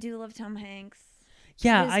mean, I do love Tom Hanks.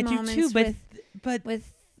 Yeah, His I do too, but it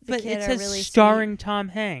says really starring Tom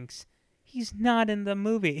Hanks. He's not in the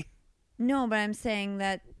movie. No, but I'm saying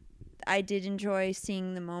that I did enjoy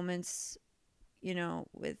seeing the moments,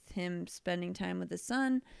 with him spending time with his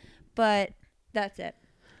son, but that's it.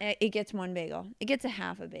 It gets 1 bagel. It gets a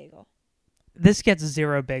half a bagel. This gets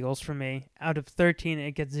 0 bagels from me. Out of 13,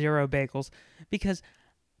 it gets 0 bagels because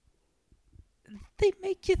they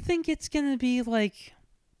make you think it's going to be like...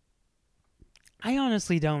 I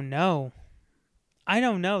honestly don't know. I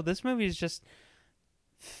don't know. This movie is just...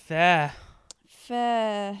 Fair.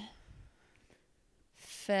 So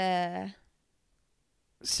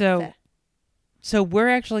we're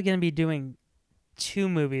actually going to be doing 2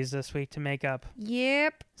 movies this week to make up.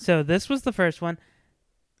 Yep. So this was the first one.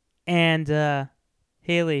 And,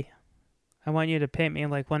 Haley, I want you to paint me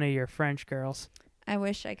like one of your French girls. I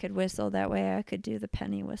wish I could whistle. That way I could do the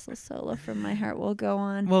penny whistle solo from My Heart Will Go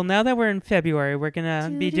On. Well, now that we're in February, we're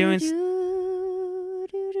going to be doing...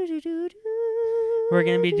 We're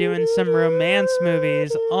going to be doing some romance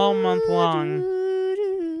movies all month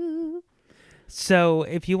long. So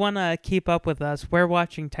if you want to keep up with us, we're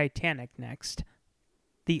watching Titanic next.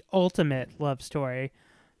 The ultimate love story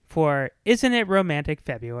for Isn't It Romantic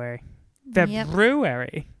February? February.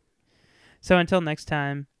 Yep. So until next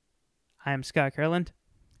time, I'm Scott Kurland.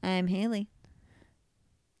 I'm Haley.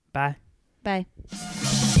 Bye. Bye.